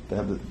they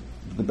have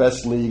the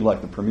best league,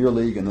 like the Premier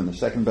League, and then the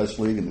second best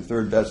league, and the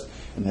third best,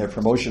 and they have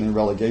promotion and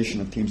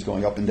relegation of teams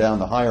going up and down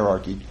the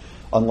hierarchy,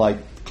 unlike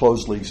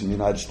closed leagues in the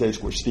United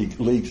States where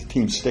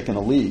teams stick in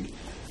a league.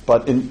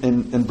 But in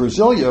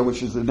Brasilia,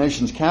 which is the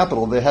nation's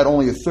capital, they had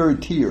only a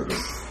third-tier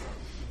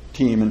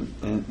team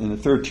in a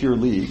third-tier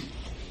league.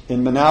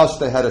 In Manaus,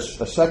 they had a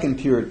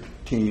second-tier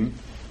team,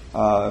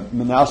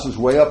 Manaus is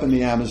way up in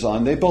the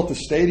Amazon. They built a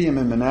stadium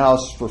in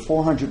Manaus for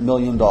 $400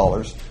 million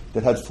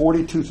that had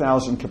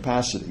 42,000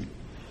 capacity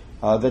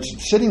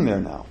that's sitting there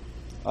now.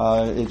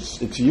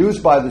 It's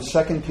used by the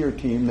second-tier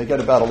team. They get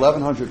about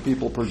 1,100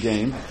 people per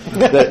game.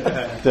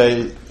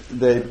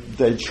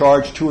 They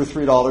charge $2 or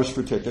 $3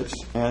 for tickets.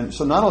 And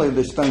so not only are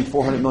they spending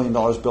 $400 million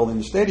building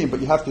the stadium, but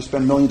you have to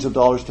spend millions of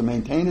dollars to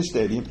maintain a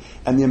stadium.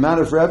 And the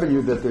amount of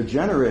revenue that they're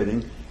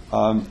generating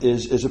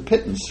is a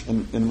pittance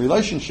in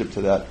relationship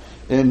to that.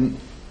 In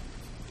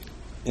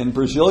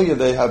Brasilia,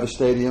 they have a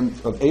stadium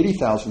of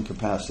 80,000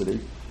 capacity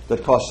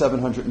that costs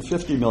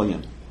 $750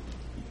 million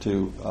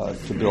to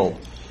build.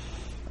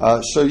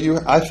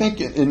 I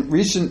think in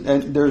recent,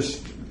 and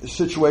there's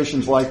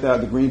situations like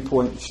that. The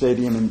Greenpoint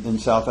Stadium in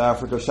South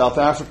Africa. South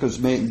Africa's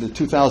the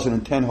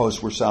 2010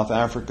 hosts were South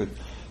Africa.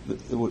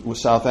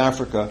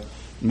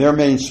 Their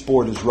main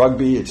sport is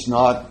rugby. It's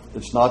not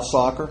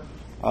soccer.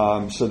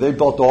 So they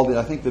built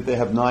I think that they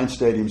have 9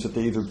 stadiums that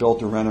they either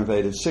built or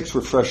renovated. 6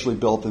 were freshly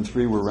built and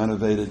 3 were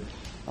renovated.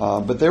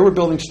 But they were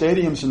building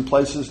stadiums in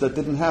places that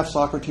didn't have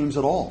soccer teams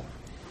at all.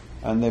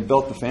 And they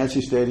built the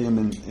fancy stadium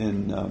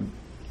in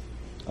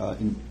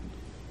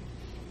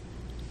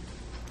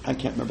I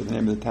can't remember the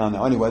name of the town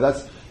now. Anyway,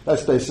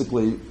 that's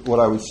basically what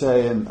I would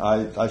say, and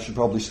I should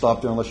probably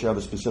stop there unless you have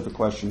a specific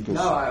question.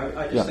 No,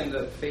 I just think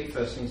that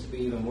FIFA seems to be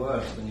even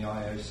worse than the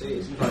IOC.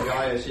 It seems like the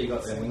IOC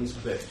got their wings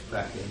clipped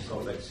back in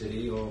Salt Lake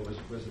City, or was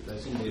it? There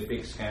seemed to be a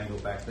big scandal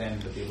back then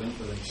with the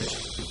Winter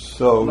Olympics.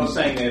 So I'm not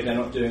saying they're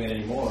not doing it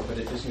anymore, but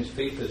it just seems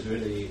FIFA's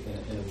really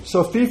in a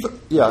so FIFA,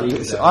 yeah,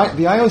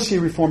 the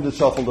IOC reformed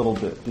itself a little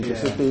bit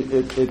because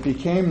it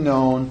became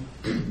known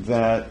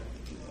that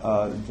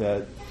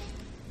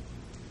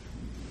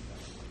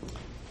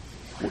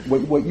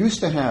what used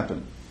to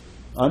happen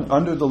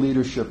under the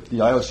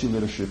IOC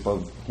leadership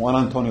of Juan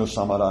Antonio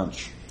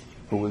Samaranch,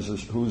 who was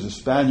a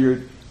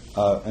Spaniard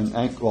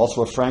and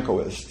also a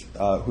Francoist,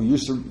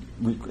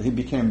 he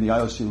became the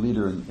IOC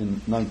leader in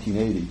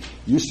 1980.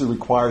 He used to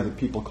require that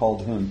people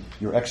called him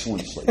Your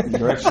Excellency.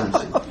 Your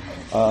Excellency.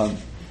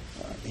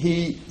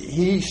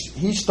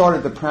 He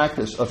started the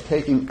practice of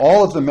taking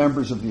all of the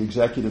members of the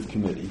executive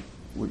committee,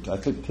 which I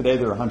think today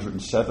there are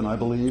 107, I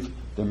believe.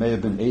 There may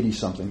have been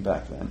 80-something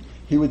back then.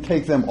 He would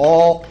take them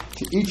all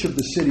to each of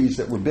the cities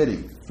that were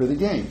bidding for the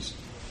games.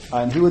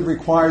 And he would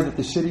require that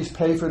the cities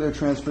pay for their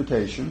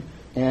transportation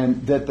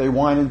and that they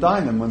wine and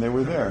dine them when they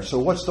were there. So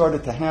what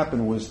started to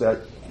happen was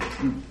that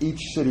each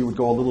city would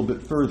go a little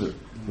bit further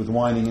with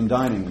wining and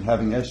dining and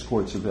having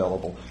escorts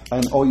available.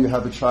 And, you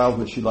have a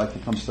child that you'd like to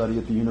come study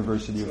at the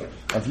University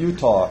of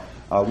Utah.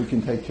 We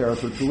can take care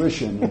of her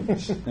tuition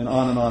and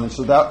on and on. And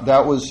so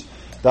that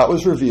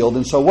was revealed.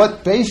 And so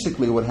what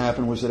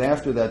happened was that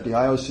after that, the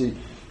IOC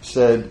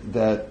said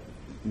that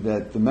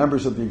the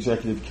members of the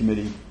executive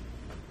committee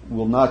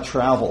will not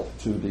travel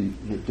to the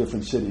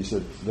different cities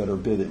that are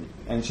bidding.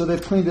 And so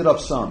they've cleaned it up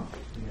some.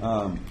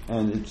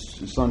 And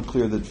it's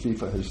unclear that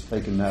FIFA has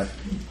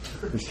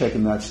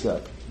taken that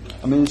step.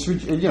 I mean,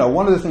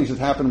 one of the things that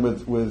happened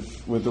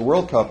with the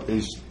World Cup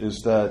is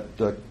that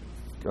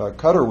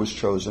Qatar was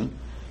chosen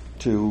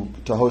to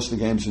host the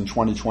games in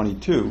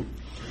 2022.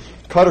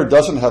 Qatar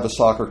doesn't have a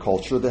soccer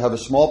culture. They have a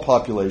small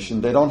population.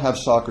 They don't have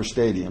soccer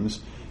stadiums.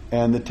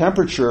 And the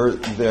temperature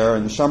there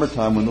in the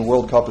summertime when the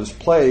World Cup is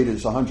played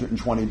is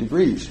 120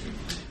 degrees.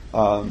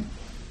 And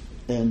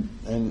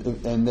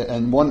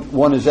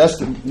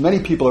many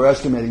people are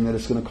estimating that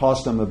it's going to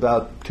cost them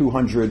about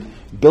 $200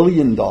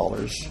 billion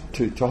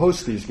to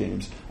host these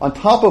games. On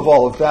top of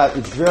all of that,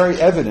 it's very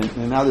evident,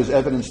 and now there's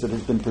evidence that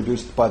has been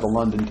produced by the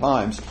London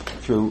Times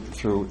through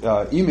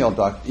email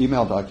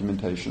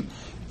documentation,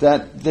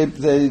 that they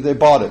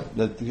bought it.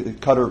 That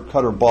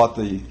Qatar bought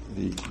the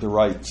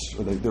rights,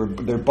 or they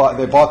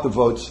bought the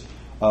votes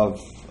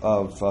of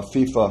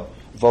FIFA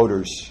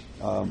voters,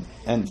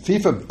 and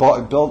FIFA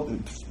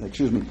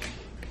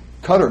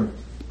Qatar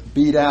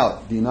beat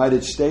out the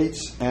United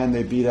States and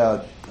they beat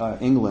out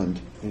England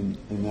in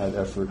that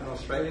effort. And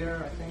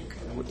Australia, I think.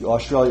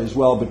 Australia as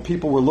well, but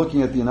people were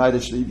looking at the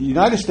United States. The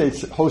United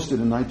States hosted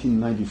in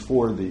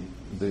 1994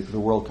 the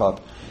World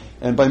Cup.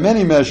 And by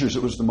many measures,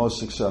 it was the most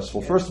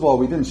successful. First of all,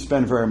 we didn't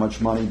spend very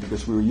much money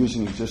because we were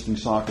using existing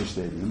soccer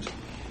stadiums.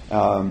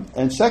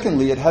 And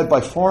secondly, it had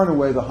by far and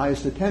away the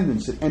highest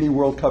attendance at any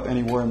World Cup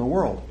anywhere in the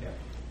world. Yeah.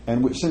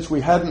 And since we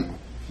hadn't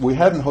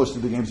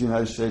hosted the games in the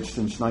United States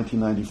since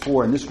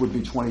 1994, and this would be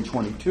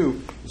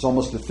 2022, it's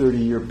almost a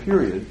 30-year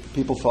period.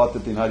 People thought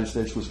that the United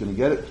States was going to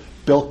get it.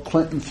 Bill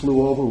Clinton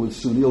flew over with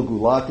Sunil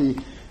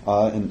Gulati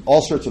and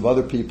all sorts of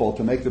other people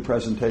to make the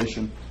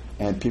presentation,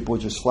 and people were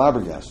just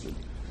flabbergasted.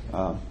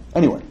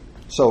 Anyway,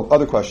 so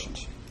other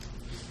questions?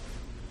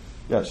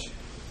 Yes?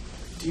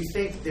 Do you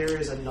think there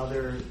is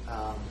another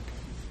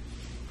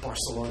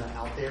Barcelona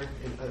out there,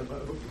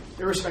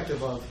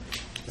 irrespective of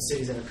the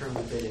cities that are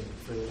currently bidding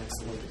for the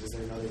next Olympics? Is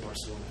there another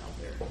Barcelona out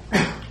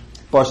there?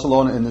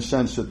 Barcelona in the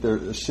sense that they're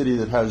a city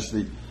that has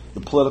the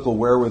political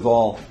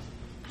wherewithal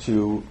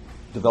to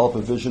develop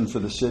a vision for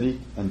the city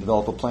and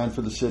develop a plan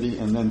for the city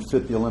and then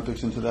fit the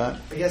Olympics into that?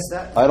 I guess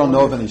that. I don't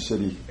know of any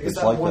city I guess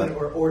that's like one that.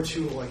 or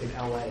two, like in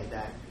LA,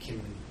 that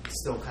can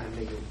still kind of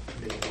make it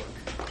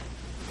work.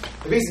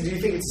 But basically, do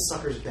you think it's a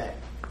sucker's bet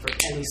for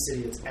any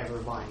city that's ever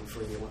vying for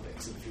the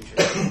Olympics in the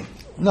future?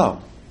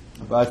 No.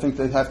 But I think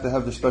they'd have to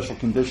have the special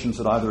conditions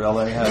that either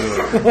LA had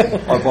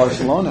or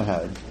Barcelona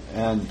had.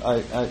 And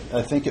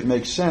I think it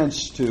makes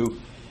sense to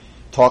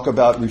talk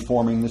about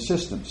reforming the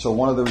system. So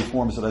one of the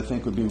reforms that I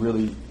think would be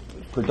really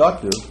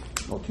productive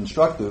or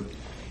constructive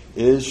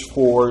is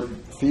for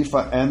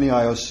FIFA and the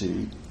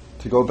IOC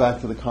to go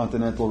back to the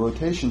continental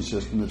rotation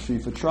system that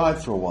FIFA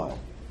tried for a while,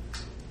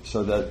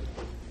 so that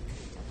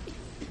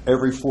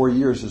every 4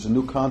 years is a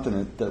new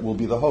continent that will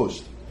be the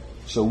host.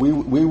 So we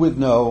would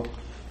know,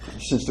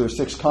 since there are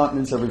 6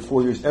 continents, every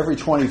 4 years, every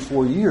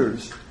 24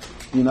 years,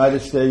 the United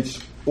States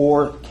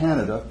or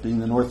Canada, being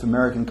the North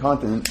American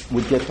continent,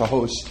 would get to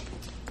host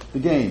the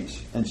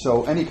games. And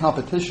so any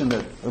competition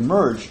that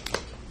emerged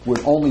would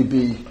only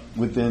be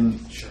within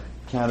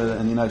Canada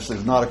and the United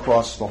States, not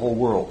across the whole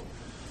world.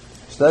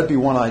 So that'd be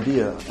one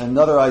idea.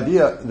 Another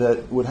idea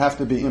that would have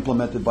to be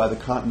implemented by the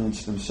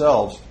continents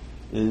themselves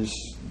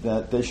is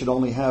that they should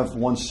only have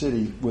one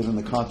city within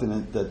the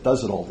continent that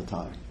does it all the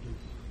time.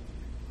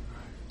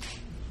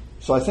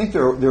 So I think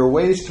there are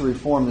ways to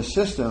reform the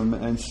system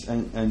and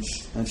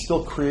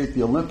still create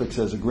the Olympics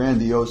as a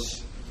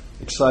grandiose,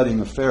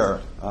 exciting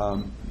affair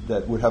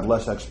that would have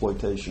less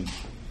exploitation.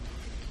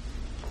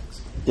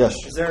 Yes?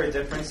 Is there a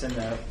difference in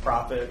the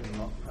profit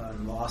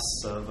and loss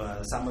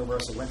of Summer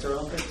versus Winter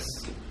Olympics?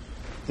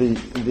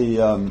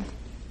 The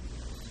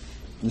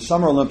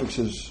Summer Olympics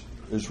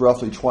is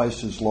roughly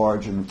twice as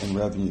large in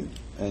revenue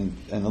and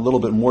a little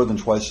bit more than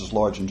twice as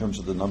large in terms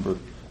of the number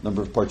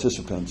of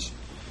participants.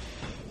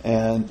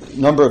 And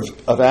number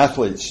of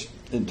athletes,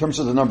 in terms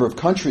of the number of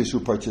countries who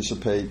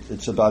participate,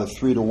 it's about a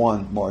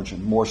 3-to-1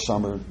 margin, more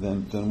summer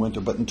than winter.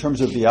 But in terms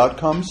of the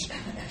outcomes,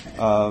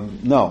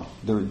 no.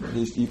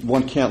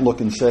 One can't look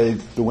and say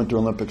the Winter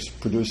Olympics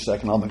produce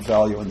economic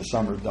value and the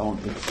summer don't.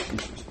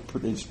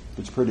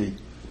 It's pretty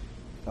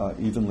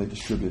evenly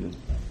distributed.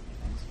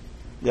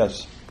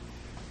 Yes?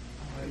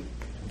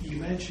 You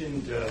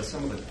mentioned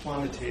some of the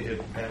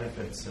quantitative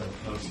benefits of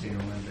hosting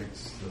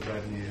Olympics, the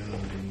revenue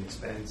and the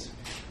expense.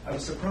 I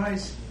was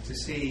surprised to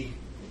see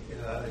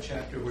a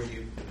chapter where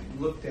you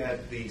looked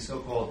at the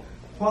so-called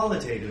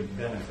qualitative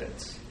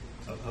benefits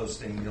of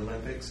hosting the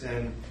Olympics,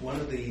 and one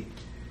of the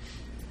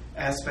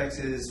aspects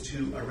is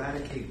to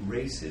eradicate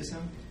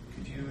racism.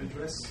 Could you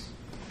address?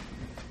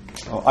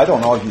 Oh, I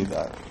don't argue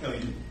that. No,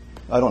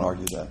 I don't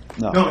argue that.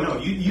 No,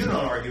 you don't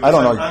argue. I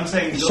don't argue. I'm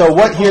saying. So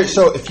what here?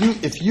 So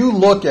if you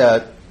look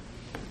at,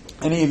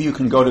 any of you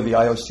can go to the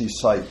IOC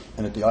site,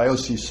 and at the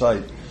IOC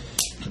site,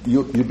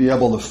 you'll be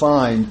able to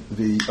find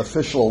the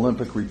official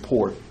Olympic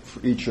report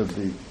for each of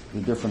the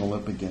different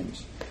Olympic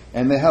Games.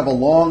 And they have a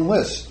long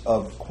list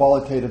of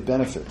qualitative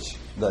benefits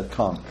that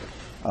come.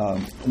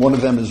 One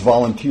of them is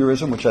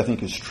volunteerism, which I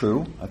think is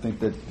true. I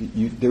think that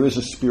there is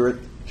a spirit,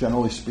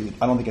 generally speaking.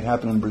 I don't think it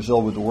happened in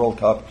Brazil with the World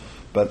Cup,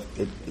 but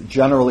it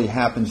generally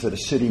happens that a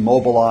city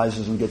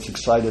mobilizes and gets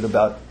excited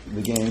about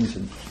the games,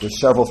 and there's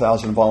several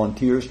thousand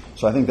volunteers.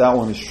 So I think that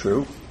one is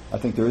true. I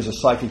think there is a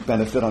psychic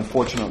benefit.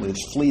 Unfortunately,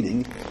 it's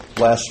fleeting,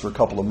 lasts for a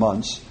couple of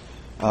months.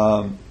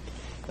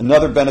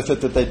 Another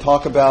benefit that they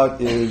talk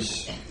about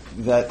is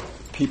that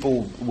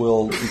people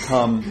will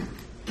become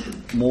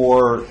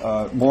more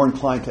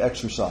inclined to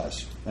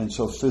exercise, and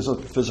so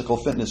physical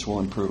fitness will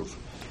improve.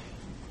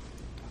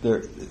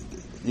 The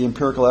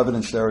empirical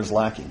evidence there is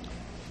lacking.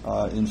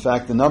 In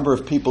fact, the number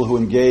of people who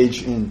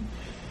engage in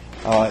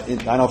I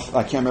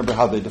can't remember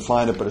how they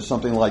define it, but it's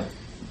something like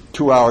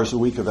 2 hours a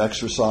week of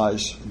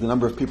exercise. The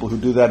number of people who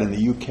do that in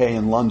the UK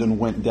and London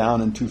went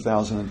down in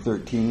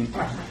 2013,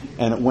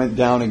 and it went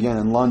down again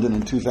in London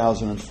in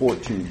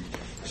 2014.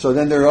 So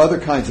then there are other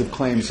kinds of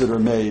claims that are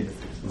made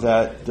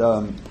that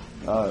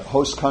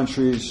host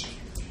countries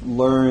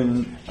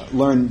learn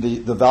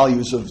the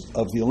values of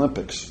the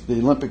Olympics. The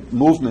Olympic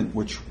movement,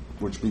 which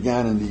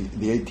began in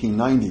the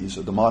 1890s,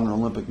 or the modern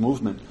Olympic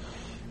movement,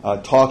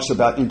 talks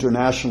about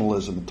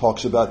internationalism, it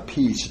talks about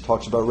peace, it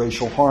talks about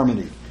racial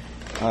harmony.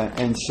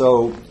 And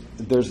so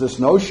there's this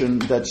notion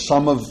that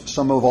some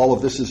of all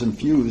of this is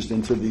infused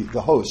into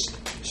the host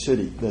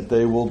city, that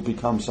they will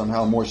become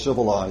somehow more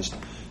civilized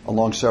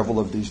along several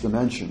of these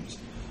dimensions.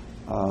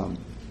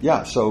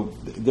 So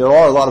there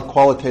are a lot of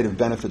qualitative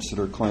benefits that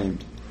are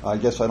claimed. I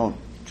guess I don't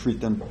treat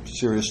them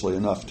seriously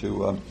enough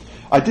to...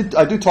 I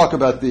do talk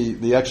about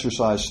the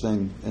exercise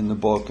thing in the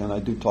book, and I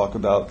do talk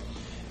about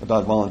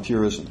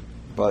volunteerism.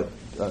 But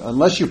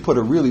unless you put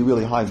a really,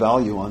 really high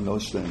value on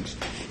those things,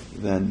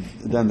 then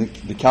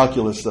the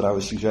calculus that I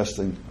was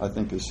suggesting, I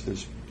think,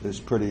 is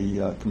pretty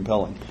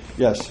compelling.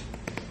 Yes?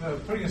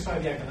 Putting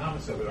aside the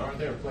economics of it, aren't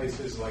there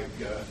places like,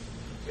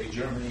 say,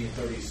 Germany in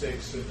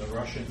 36, and the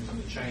Russians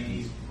and the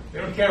Chinese? They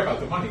don't care about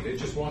the money. They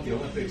just want the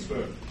Olympics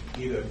for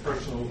either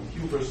personal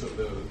hubris of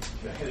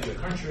the head of the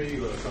country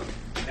or some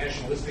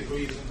nationalistic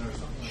reason or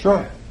something like that.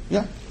 Sure.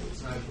 Yeah.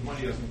 It's not the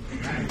money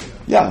doesn't matter.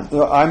 Yeah,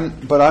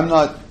 I'm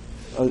not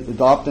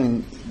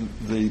adopting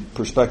the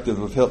perspective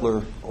of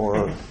Hitler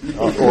or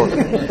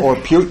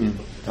Putin.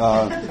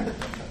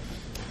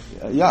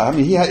 Yeah, I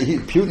mean,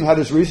 Putin had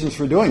his reasons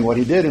for doing what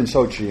he did in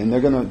Sochi, and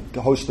they're going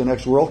to host the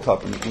next World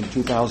Cup in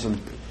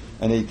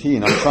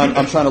 2018.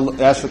 I'm trying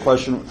to ask the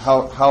question: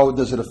 how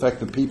does it affect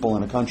the people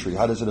in a country?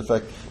 How does it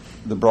affect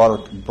the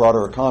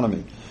broader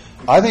economy?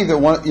 I think that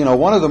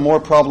one of the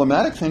more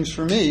problematic things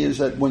for me is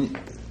that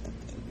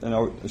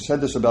I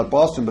said this about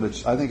Boston, but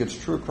I think it's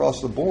true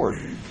across the board,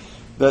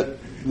 that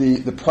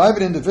the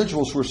private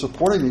individuals who are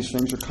supporting these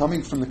things are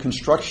coming from the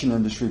construction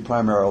industry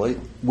primarily,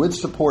 with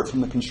support from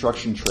the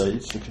construction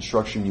trades, the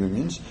construction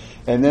unions,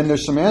 and then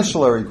there's some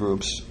ancillary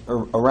groups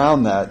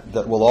around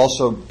that will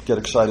also get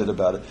excited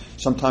about it.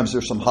 Sometimes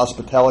there's some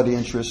hospitality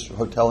interests,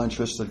 hotel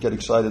interests that get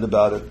excited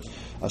about it.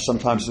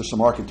 Sometimes there's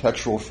some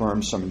architectural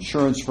firms, some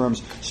insurance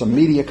firms, some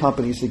media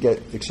companies that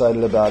get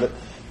excited about it.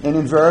 And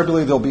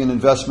invariably there'll be an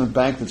investment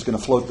bank that's going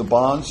to float the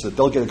bonds, that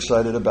they'll get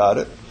excited about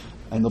it.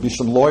 And there'll be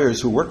some lawyers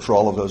who work for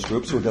all of those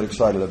groups who will get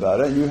excited about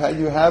it. And you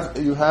have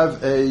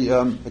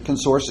a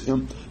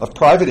consortium of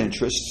private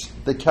interests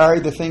that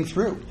carry the thing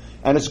through,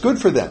 and it's good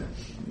for them.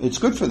 It's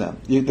good for them.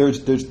 There's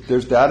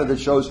data that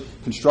shows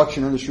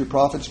construction industry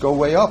profits go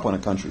way up when a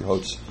country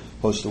hosts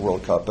the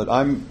World Cup. But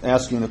I'm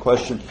asking the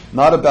question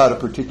not about a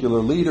particular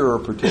leader or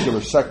a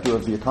particular sector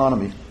of the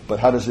economy, but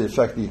how does it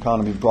affect the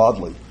economy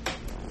broadly?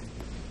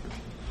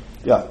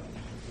 Yeah.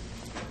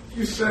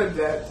 You said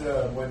that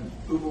when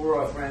Uwe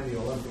Roth ran the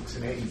Olympics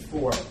in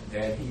 '84,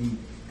 that he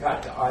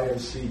got the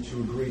IOC to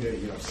agree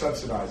to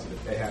subsidize it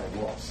if they had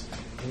a loss.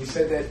 And you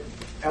said that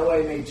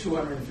LA made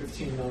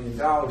 $215 million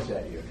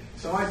that year.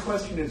 So my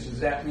question is, does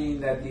that mean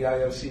that the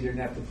IOC didn't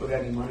have to put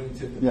any money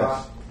into the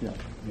pot? Yes.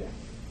 Yeah.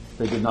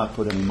 They did not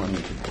put any money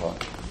into the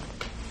pot.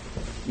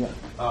 Yeah.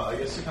 I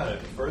guess to kind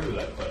of further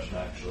that question,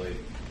 actually,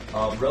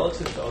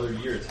 relative to other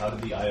years, how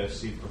did the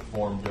IOC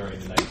perform during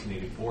the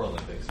 1984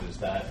 Olympics? Is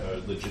that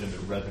a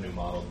legitimate revenue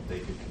model that they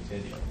could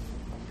continue?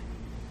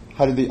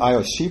 How did the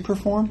IOC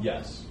perform?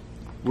 Yes.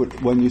 What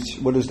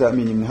does that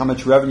mean? You mean how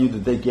much revenue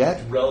did they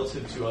get?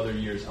 Relative to other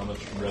years, how much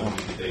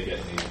revenue did they get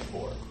in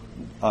 '84?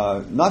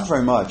 Not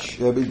very much.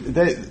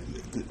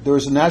 There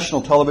was a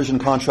national television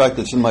contract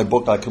that's in my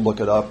book. I could look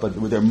it up, but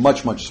they're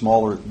much, much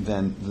smaller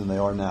than they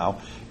are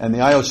now. And the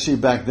IOC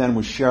back then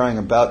was sharing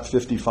about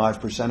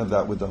 55% of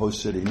that with the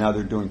host city. Now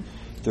they're doing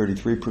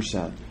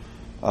 33%.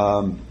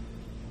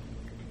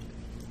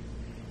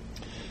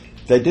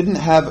 They didn't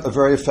have a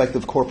very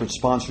effective corporate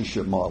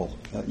sponsorship model.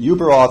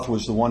 Uber-Roth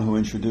was the one who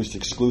introduced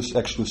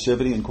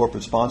exclusivity in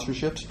corporate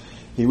sponsorships.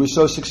 He was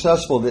so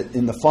successful that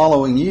in the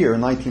following year,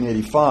 in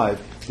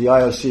 1985, the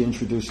IOC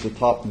introduced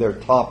their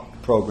top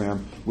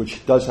program,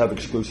 which does have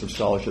exclusive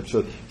scholarships.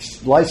 So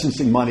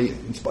licensing money,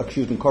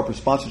 corporate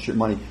sponsorship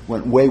money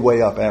went way,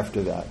 way up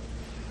after that.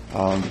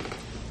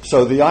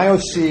 So the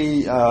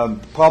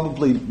IOC,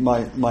 probably,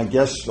 my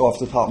guess off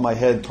the top of my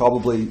head,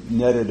 probably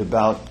netted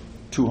about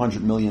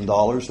 $200 million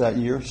that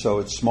year. So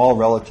it's small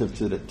relative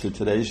to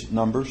today's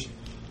numbers.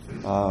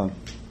 Yeah.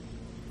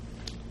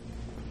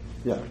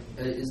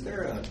 Is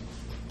there a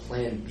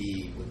plan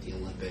B with the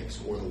Olympics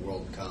or the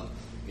World Cup?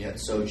 You had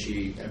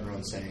Sochi,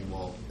 everyone's saying,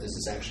 well, is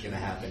this actually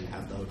going to happen?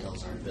 Half the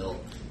hotels aren't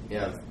built. You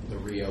have the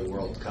Rio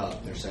World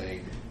Cup. They're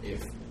saying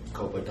if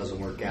Copa doesn't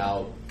work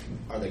out,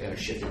 are they going to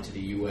shift it to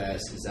the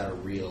U.S.? Is that a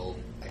real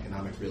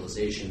economic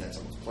realization that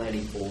someone's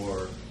planning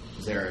for?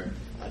 Is there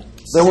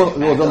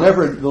they'll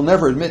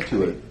never admit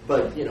to it.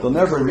 But they'll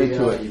never admit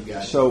to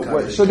it. So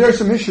there's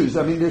some issues.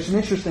 I mean, there's some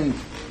interesting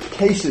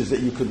cases that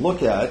you could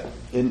look at.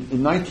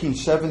 In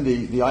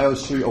 1970, the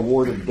IOC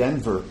awarded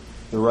Denver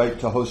the right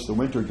to host the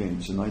Winter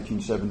Games in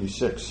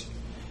 1976.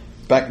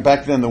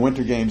 Back then, the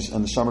Winter Games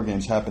and the Summer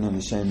Games happened in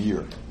the same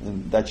year,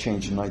 and that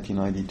changed in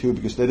 1992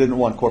 because they didn't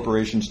want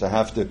corporations to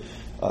have to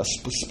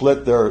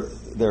split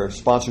their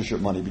sponsorship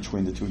money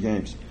between the two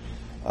games.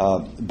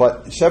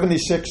 But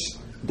 76,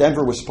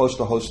 Denver was supposed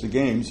to host the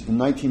games. In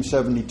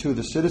 1972,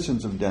 the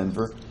citizens of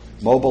Denver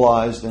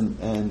mobilized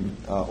and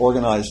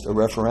organized a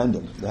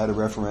referendum. They had a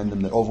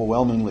referendum that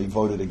overwhelmingly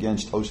voted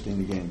against hosting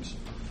the games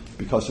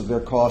because of their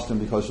cost and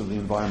because of the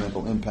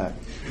environmental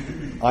impact.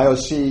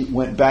 IOC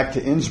went back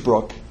to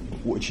Innsbruck,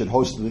 which had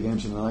hosted the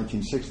games in the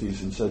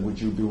 1960s, and said,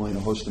 would you be willing to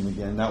host them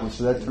again?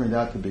 So that turned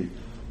out to be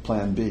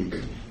Plan B.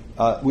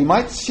 We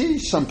might see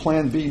some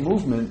Plan B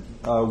movement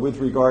with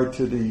regard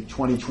to the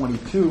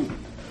 2022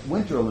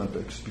 Winter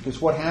Olympics, because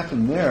what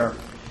happened there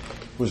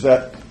was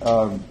that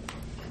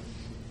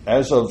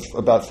as of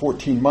about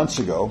 14 months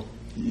ago,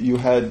 you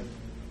had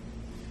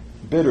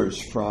bidders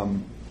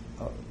from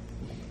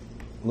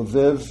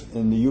Lviv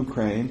in the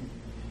Ukraine,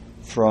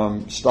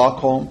 from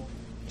Stockholm,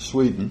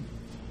 Sweden,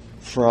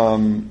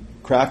 from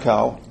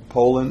Krakow,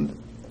 Poland,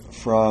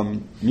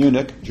 from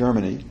Munich,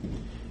 Germany,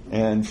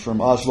 and from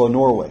Oslo,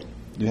 Norway.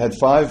 You had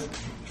five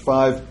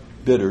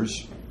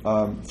bidders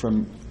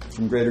from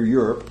Greater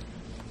Europe.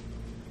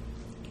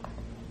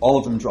 All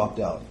of them dropped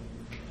out.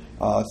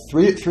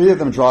 Three of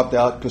them dropped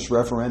out because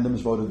referendums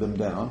voted them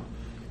down.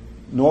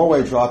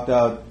 Norway dropped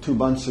out 2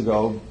 months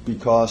ago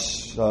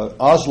because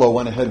Oslo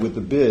went ahead with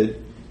the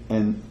bid,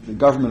 and the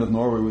government of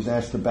Norway was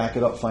asked to back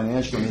it up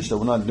financially, and they said,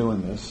 we're not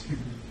doing this.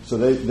 So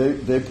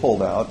they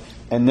pulled out.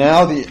 And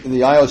now the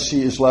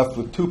IOC is left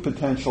with 2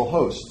 potential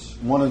hosts.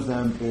 One of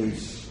them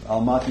is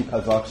Almaty,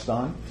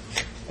 Kazakhstan,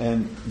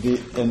 and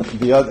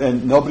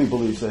nobody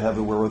believes they have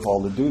the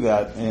wherewithal to do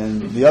that.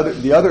 And the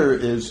other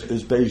is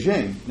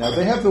Beijing. Now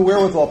they have the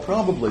wherewithal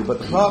probably, but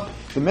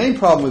the main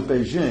problem with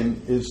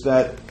Beijing is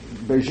that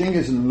Beijing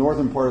is in the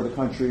northern part of the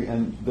country,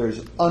 and there's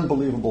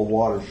unbelievable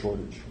water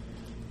shortage.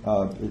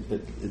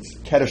 It's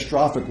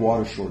catastrophic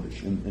water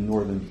shortage in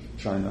northern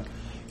China.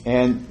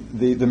 And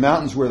the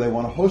mountains where they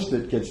want to host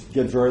it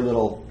get very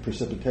little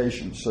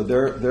precipitation. So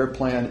their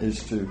plan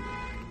is to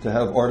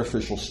have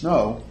artificial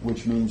snow,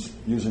 which means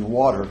using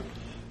water.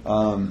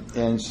 If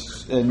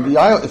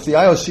the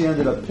IOC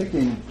ended up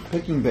picking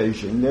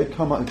Beijing, they'd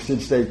come on,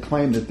 since they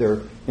claim that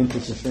they're into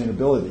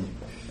sustainability,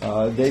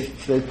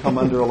 they'd come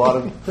under a lot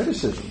of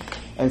criticism.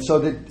 And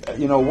so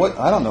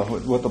I don't know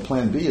what the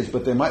plan B is,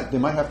 but they might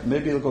have,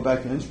 maybe they'll go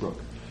back to Innsbruck.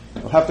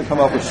 They'll have to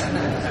come up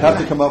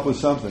with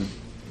something.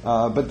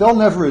 But they'll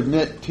never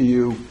admit to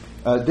you.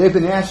 They've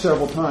been asked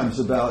several times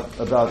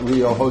about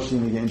Rio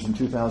hosting the games in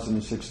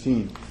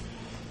 2016,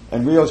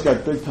 and Rio's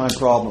got big time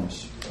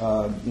problems. They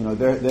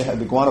had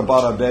the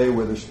Guanabara Bay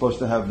where they're supposed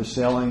to have the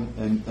sailing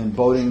and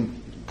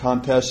boating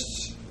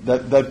contests.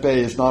 That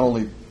bay is not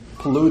only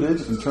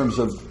polluted in terms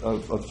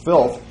of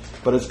filth,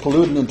 but it's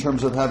polluted in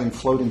terms of having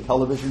floating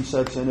television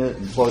sets in it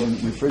and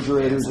floating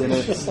refrigerators in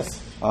it.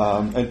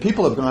 And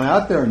people have gone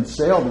out there and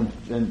sailed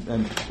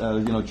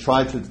and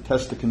tried to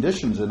test the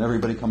conditions, and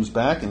everybody comes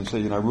back and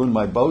say, I ruined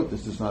my boat.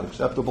 This is not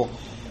acceptable.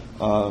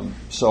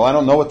 So I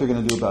don't know what they're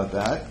going to do about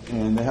that.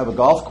 And they have a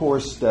golf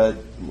course that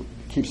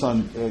keeps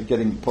on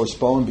getting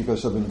postponed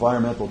because of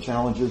environmental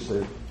challenges.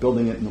 They're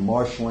building it in the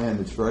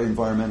marshland. It's very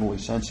environmentally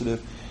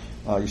sensitive.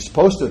 You're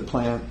supposed to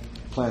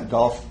plant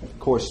golf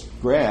course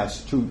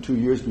grass 2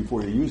 years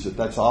before you use it.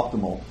 That's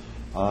optimal.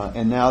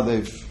 And now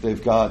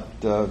they've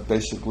got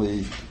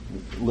basically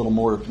a little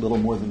more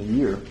than a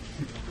year.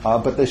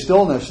 But they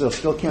still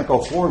can't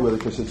go forward with it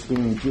because it's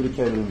being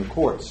adjudicated in the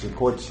courts.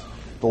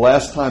 The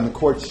last time the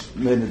courts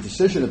made a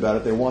decision about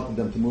it, they wanted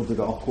them to move the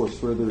golf course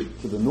further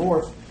to the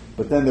north.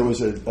 But then there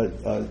was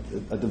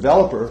a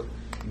developer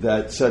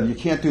that said, you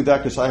can't do that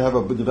because I have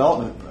a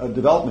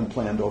development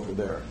planned over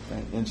there.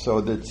 And so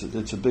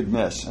it's a big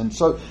mess. And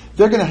so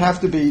they're going to have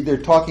to they're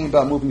talking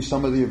about moving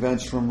some of the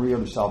events from Rio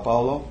to Sao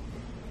Paulo.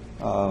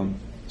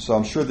 So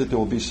I'm sure that there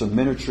will be some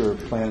miniature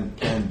plan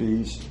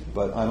Bs,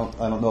 but I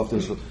don't know if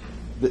there's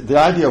the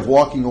idea of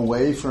walking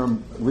away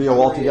from Rio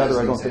altogether.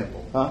 I don't think.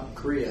 Huh?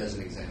 Korea as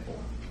an example.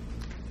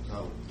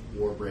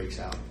 War breaks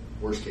out.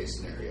 Worst case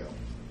scenario.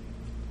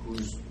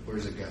 Where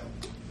does it go?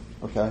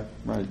 Okay,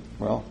 right.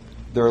 Well,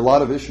 there are a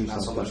lot of issues.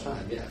 Not so much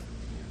time. Yeah.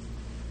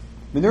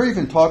 I mean, there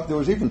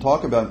was even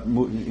talk about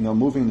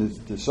moving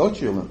the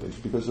Sochi Olympics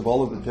because of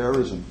all of the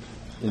terrorism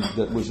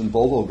that was in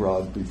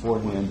Volgograd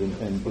beforehand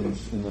and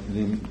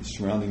in the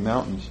surrounding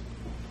mountains.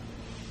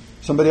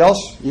 Somebody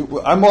else?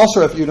 I'm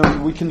also, if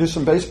we can do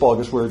some baseball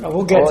because we're.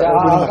 I'll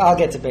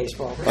get to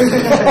baseball.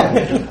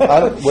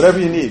 Whatever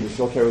you need,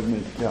 it's okay with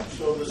me. Yeah.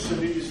 So the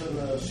cities and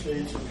the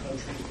states and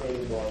countries spread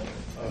along,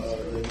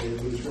 they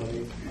lose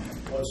money.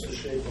 What's the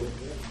shape of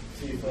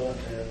FIFA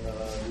and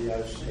the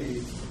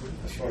IOC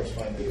as far as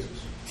finances?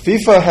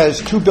 FIFA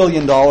has $2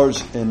 billion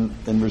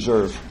in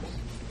reserve.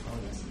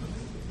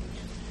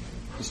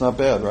 It's not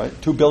bad, right?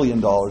 $2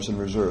 billion in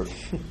reserve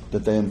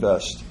that they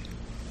invest.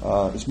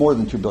 It's more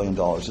than $2 billion.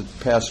 It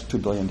passed $2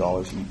 billion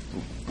in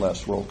the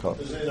last World Cup.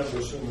 Because they never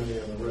assume any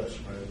of the risk,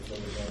 right?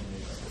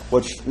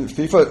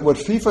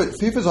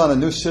 FIFA's on a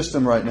new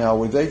system right now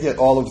where they get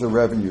all of the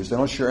revenues. They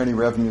don't share any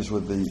revenues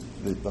with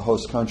the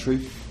host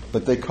country,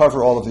 but they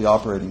cover all of the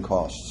operating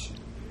costs.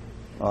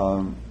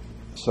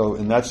 So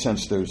in that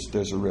sense,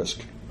 there's a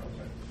risk.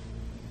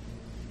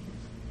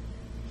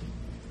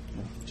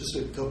 Just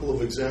a couple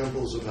of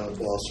examples of how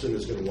Boston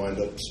is going to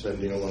wind up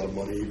spending a lot of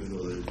money, even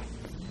though they've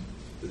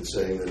been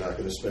saying they're not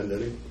going to spend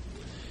any.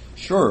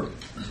 Sure.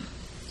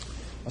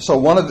 So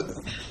one of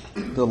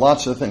the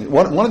lots of things.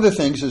 One of the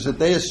things is that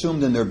they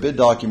assumed in their bid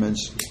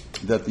documents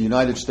that the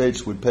United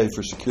States would pay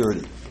for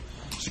security.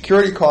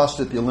 Security costs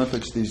at the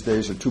Olympics these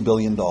days are $2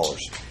 billion.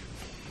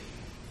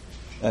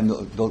 And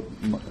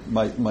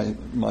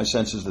my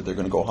sense is that they're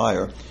going to go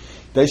higher.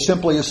 They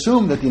simply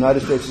assume that the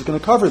United States is going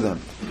to cover them.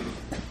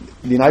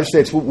 The United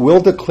States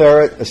will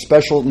declare it a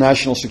special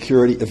national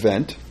security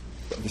event.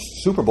 The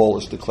Super Bowl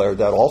has declared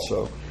that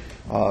also.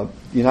 The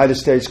United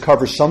States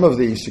covers some of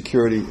the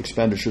security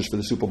expenditures for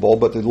the Super Bowl,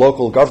 but the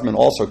local government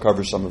also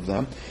covers some of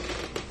them.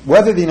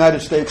 Whether the United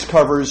States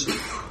covers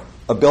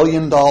 $1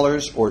 billion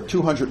or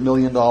 $200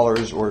 million or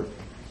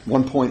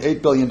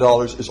 $1.8 billion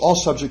is all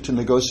subject to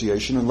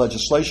negotiation and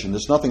legislation.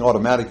 There's nothing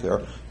automatic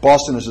there.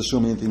 Boston is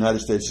assuming that the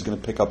United States is going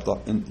to pick up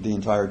the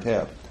entire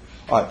tab.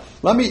 All right,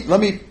 let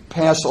me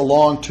pass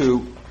along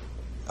to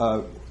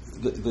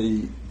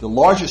the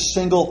largest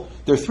single.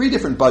 There are three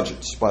different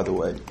budgets, by the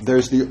way.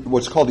 There's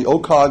what's called the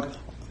OCOG,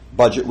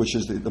 budget, which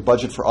is the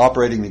budget for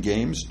operating the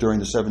games during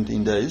the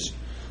 17 days.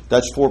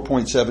 That's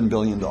 $4.7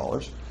 billion.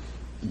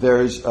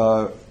 There's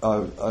a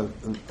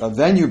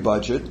venue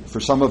budget for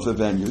some of the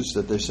venues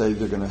that they say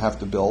they're going to have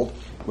to build,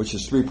 which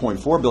is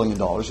 $3.4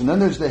 billion. And then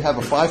they have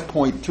a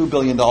 $5.2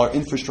 billion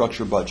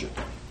infrastructure budget,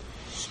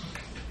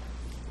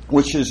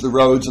 which is the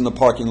roads and the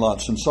parking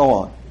lots and so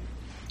on.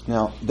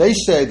 Now, they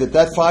say that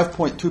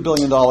 $5.2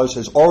 billion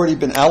has already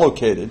been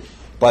allocated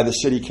by the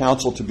city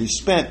council to be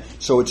spent,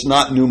 so it's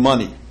not new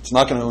money. It's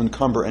not going to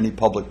encumber any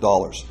public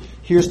dollars.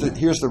 Here's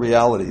the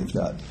reality of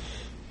that.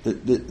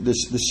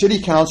 The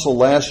city council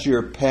last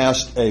year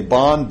passed a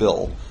bond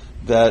bill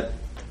that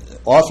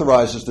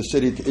authorizes the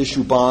city to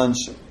issue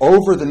bonds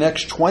over the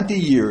next 20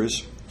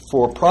 years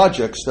for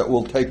projects that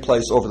will take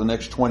place over the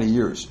next 20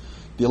 years.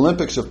 The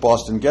Olympics, if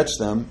Boston gets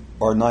them,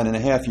 are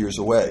 9.5 years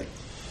away.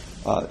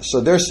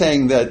 So they're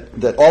saying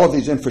that all of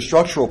these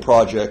infrastructural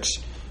projects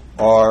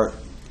are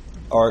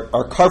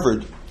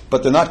covered,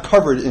 but they're not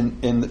covered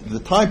in the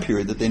time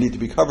period that they need to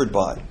be covered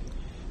by.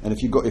 And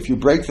if you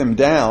break them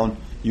down,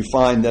 you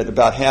find that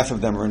about half of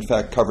them are in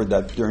fact covered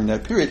during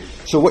that period.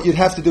 So what you'd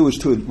have to do is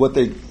to what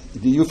they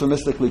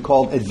euphemistically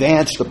called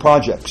advance the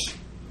projects.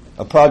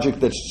 A project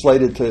that's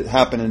slated to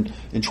happen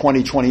in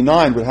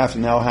 2029 would have to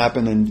now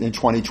happen in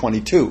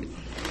 2022.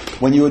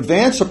 When you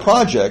advance a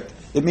project,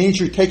 it means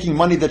you're taking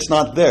money that's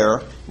not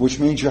there, which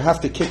means you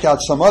have to kick out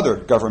some other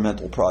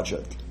governmental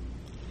project.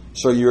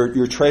 So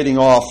you're trading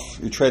off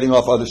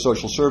other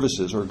social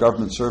services or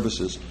government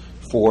services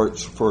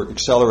for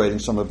accelerating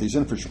some of these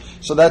infrastructure.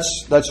 So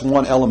that's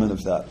one element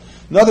of that.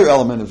 Another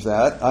element of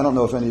that, I don't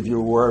know if any of you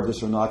are aware of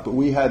this or not, but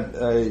we had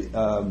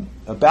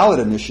a ballot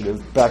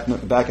initiative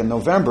back in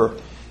November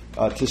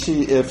to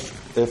see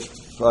if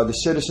the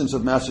citizens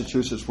of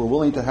Massachusetts were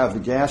willing to have the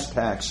gas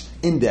tax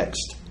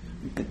indexed.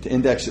 To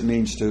index it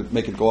means to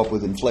make it go up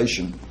with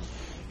inflation.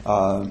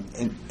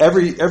 And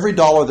every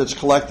dollar that's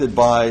collected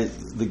by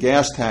the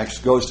gas tax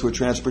goes to a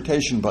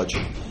transportation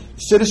budget.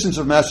 Citizens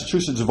of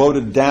Massachusetts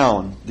voted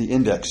down the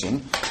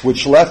indexing,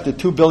 which left a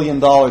 $2 billion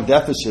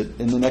deficit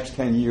in the next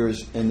 10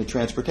 years in the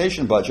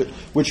transportation budget,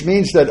 which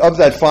means that of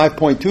that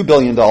 $5.2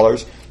 billion,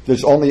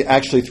 there's only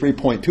actually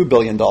 $3.2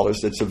 billion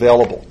that's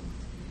available.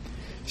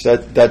 So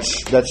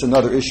that's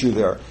another issue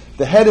there.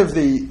 The head of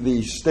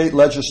the state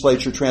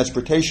legislature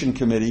transportation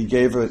committee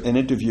gave an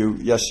interview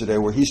yesterday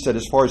where he said,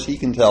 as far as he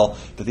can tell,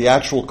 that the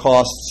actual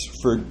costs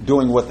for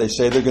doing what they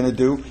say they're going to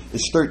do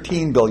is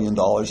 $13 billion.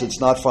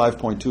 It's not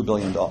 $5.2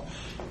 billion.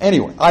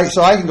 Anyway,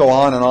 so I can go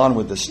on and on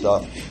with this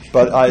stuff,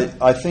 but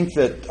I think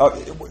that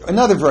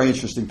another very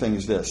interesting thing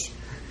is this.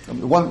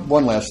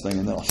 One last thing,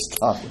 and then I'll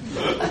stop.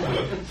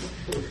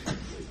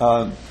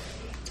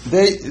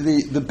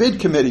 The bid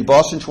committee,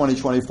 Boston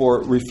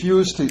 2024,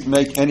 refused to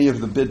make any of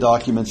the bid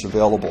documents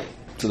available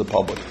to the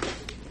public.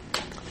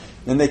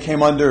 Then they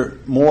came under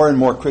more and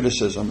more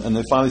criticism, and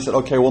they finally said,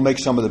 okay, we'll make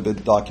some of the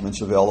bid documents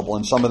available,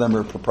 and some of them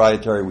are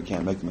proprietary, we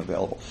can't make them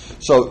available.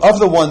 So of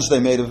the ones they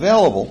made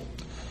available,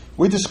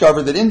 we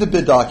discovered that in the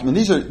bid document,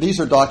 these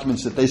are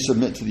documents that they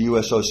submit to the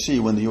USOC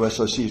when the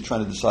USOC is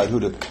trying to decide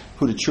whom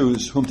to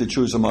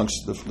choose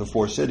amongst the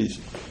four cities.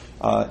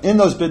 In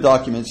those bid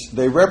documents,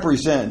 they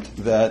represent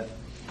that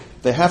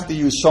they have to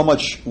use so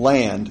much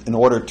land they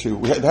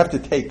have to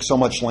take so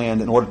much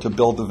land in order to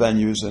build the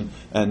venues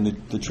and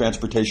the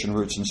transportation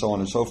routes and so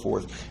on and so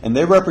forth. And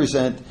they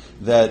represent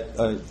that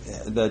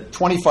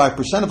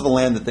 25% of the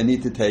land that they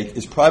need to take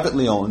is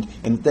privately owned,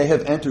 and they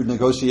have entered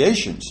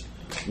negotiations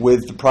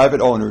with the private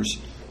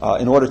owners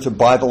in order to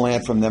buy the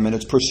land from them, and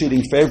it's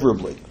proceeding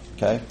favorably.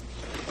 Okay,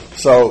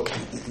 so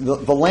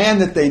the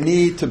land that they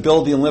need to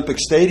build the Olympic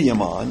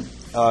Stadium on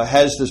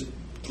has this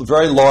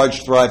very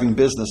large, thriving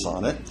business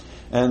on it.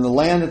 And the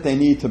land that they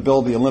need to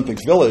build the Olympic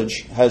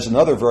Village has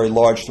another very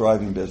large,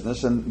 thriving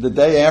business. And the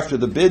day after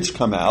the bids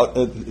come out,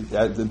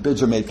 the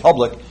bids are made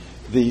public,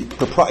 the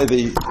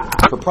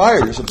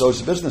proprietors of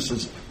those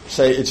businesses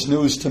say it's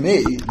news to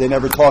me. They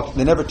never talk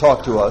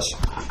to us.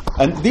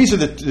 And these are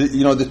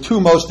the two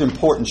most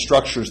important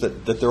structures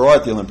that there are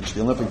at the Olympics,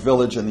 the Olympic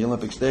Village and the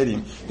Olympic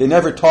Stadium. They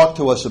never talk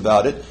to us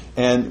about it,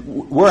 and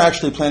we're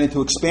actually planning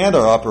to expand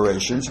our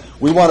operations.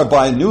 We want to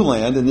buy new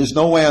land, and there's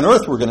no way on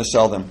earth we're going to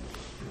sell them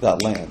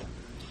that land.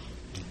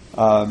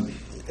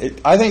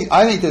 I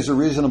think there's a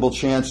reasonable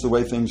chance, the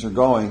way things are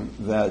going,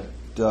 that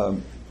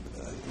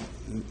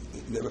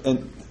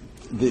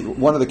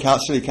one of the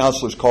city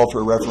councilors called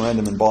for a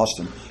referendum in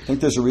Boston. I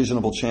think there's a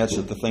reasonable chance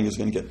that the thing is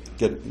going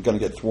to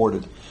get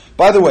thwarted.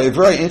 By the way, a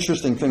very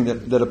interesting thing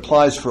that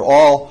applies for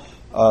all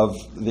of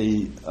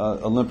the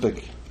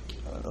Olympic,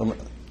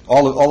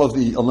 all of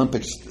the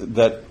Olympics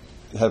that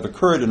have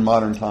occurred in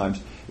modern times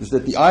is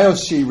that the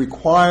IOC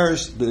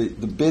requires the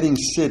bidding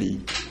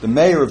city, the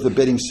mayor of the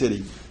bidding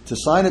city, to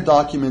sign a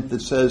document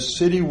that says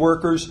city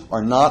workers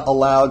are not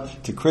allowed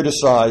to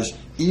criticize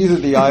either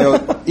the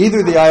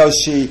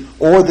IOC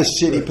or the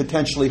city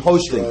potentially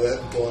hosting.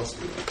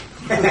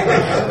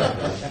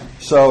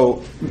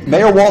 So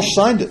Mayor Walsh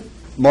signed it.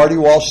 Marty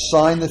Walsh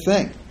signed the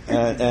thing.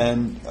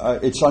 and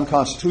it's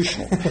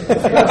unconstitutional.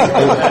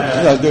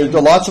 There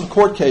are lots of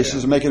court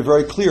cases that make it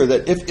very clear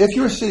that if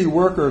you're a city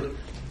worker,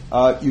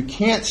 you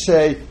can't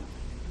say,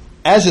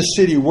 as a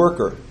city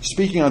worker,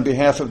 speaking on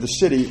behalf of the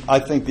city, I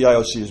think the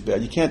IOC is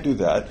bad. You can't do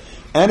that.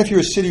 And if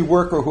you're a city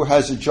worker who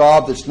has a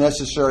job that's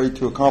necessary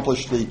to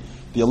accomplish the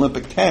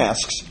Olympic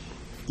tasks,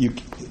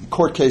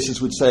 court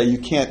cases would say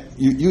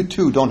you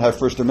too don't have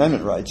First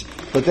Amendment rights.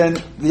 But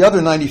then the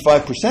other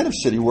 95% of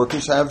city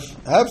workers have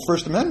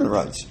First Amendment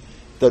rights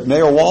that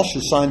Mayor Walsh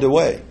has signed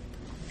away.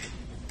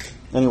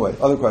 Anyway,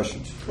 other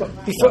questions?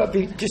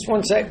 Just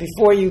one sec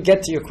before you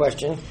get to your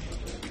question.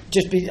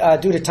 Just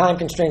due to time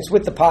constraints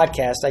with the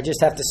podcast, I just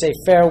have to say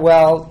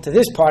farewell to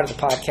this part of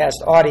the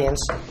podcast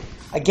audience.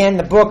 Again,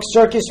 the book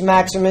Circus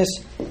Maximus,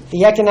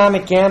 The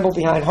Economic Gamble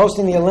Behind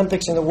Hosting the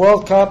Olympics and the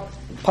World Cup,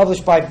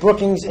 published by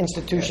Brookings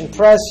Institution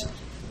Press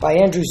by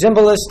Andrew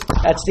Zimbalist.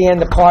 That's the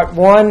end of part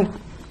 1.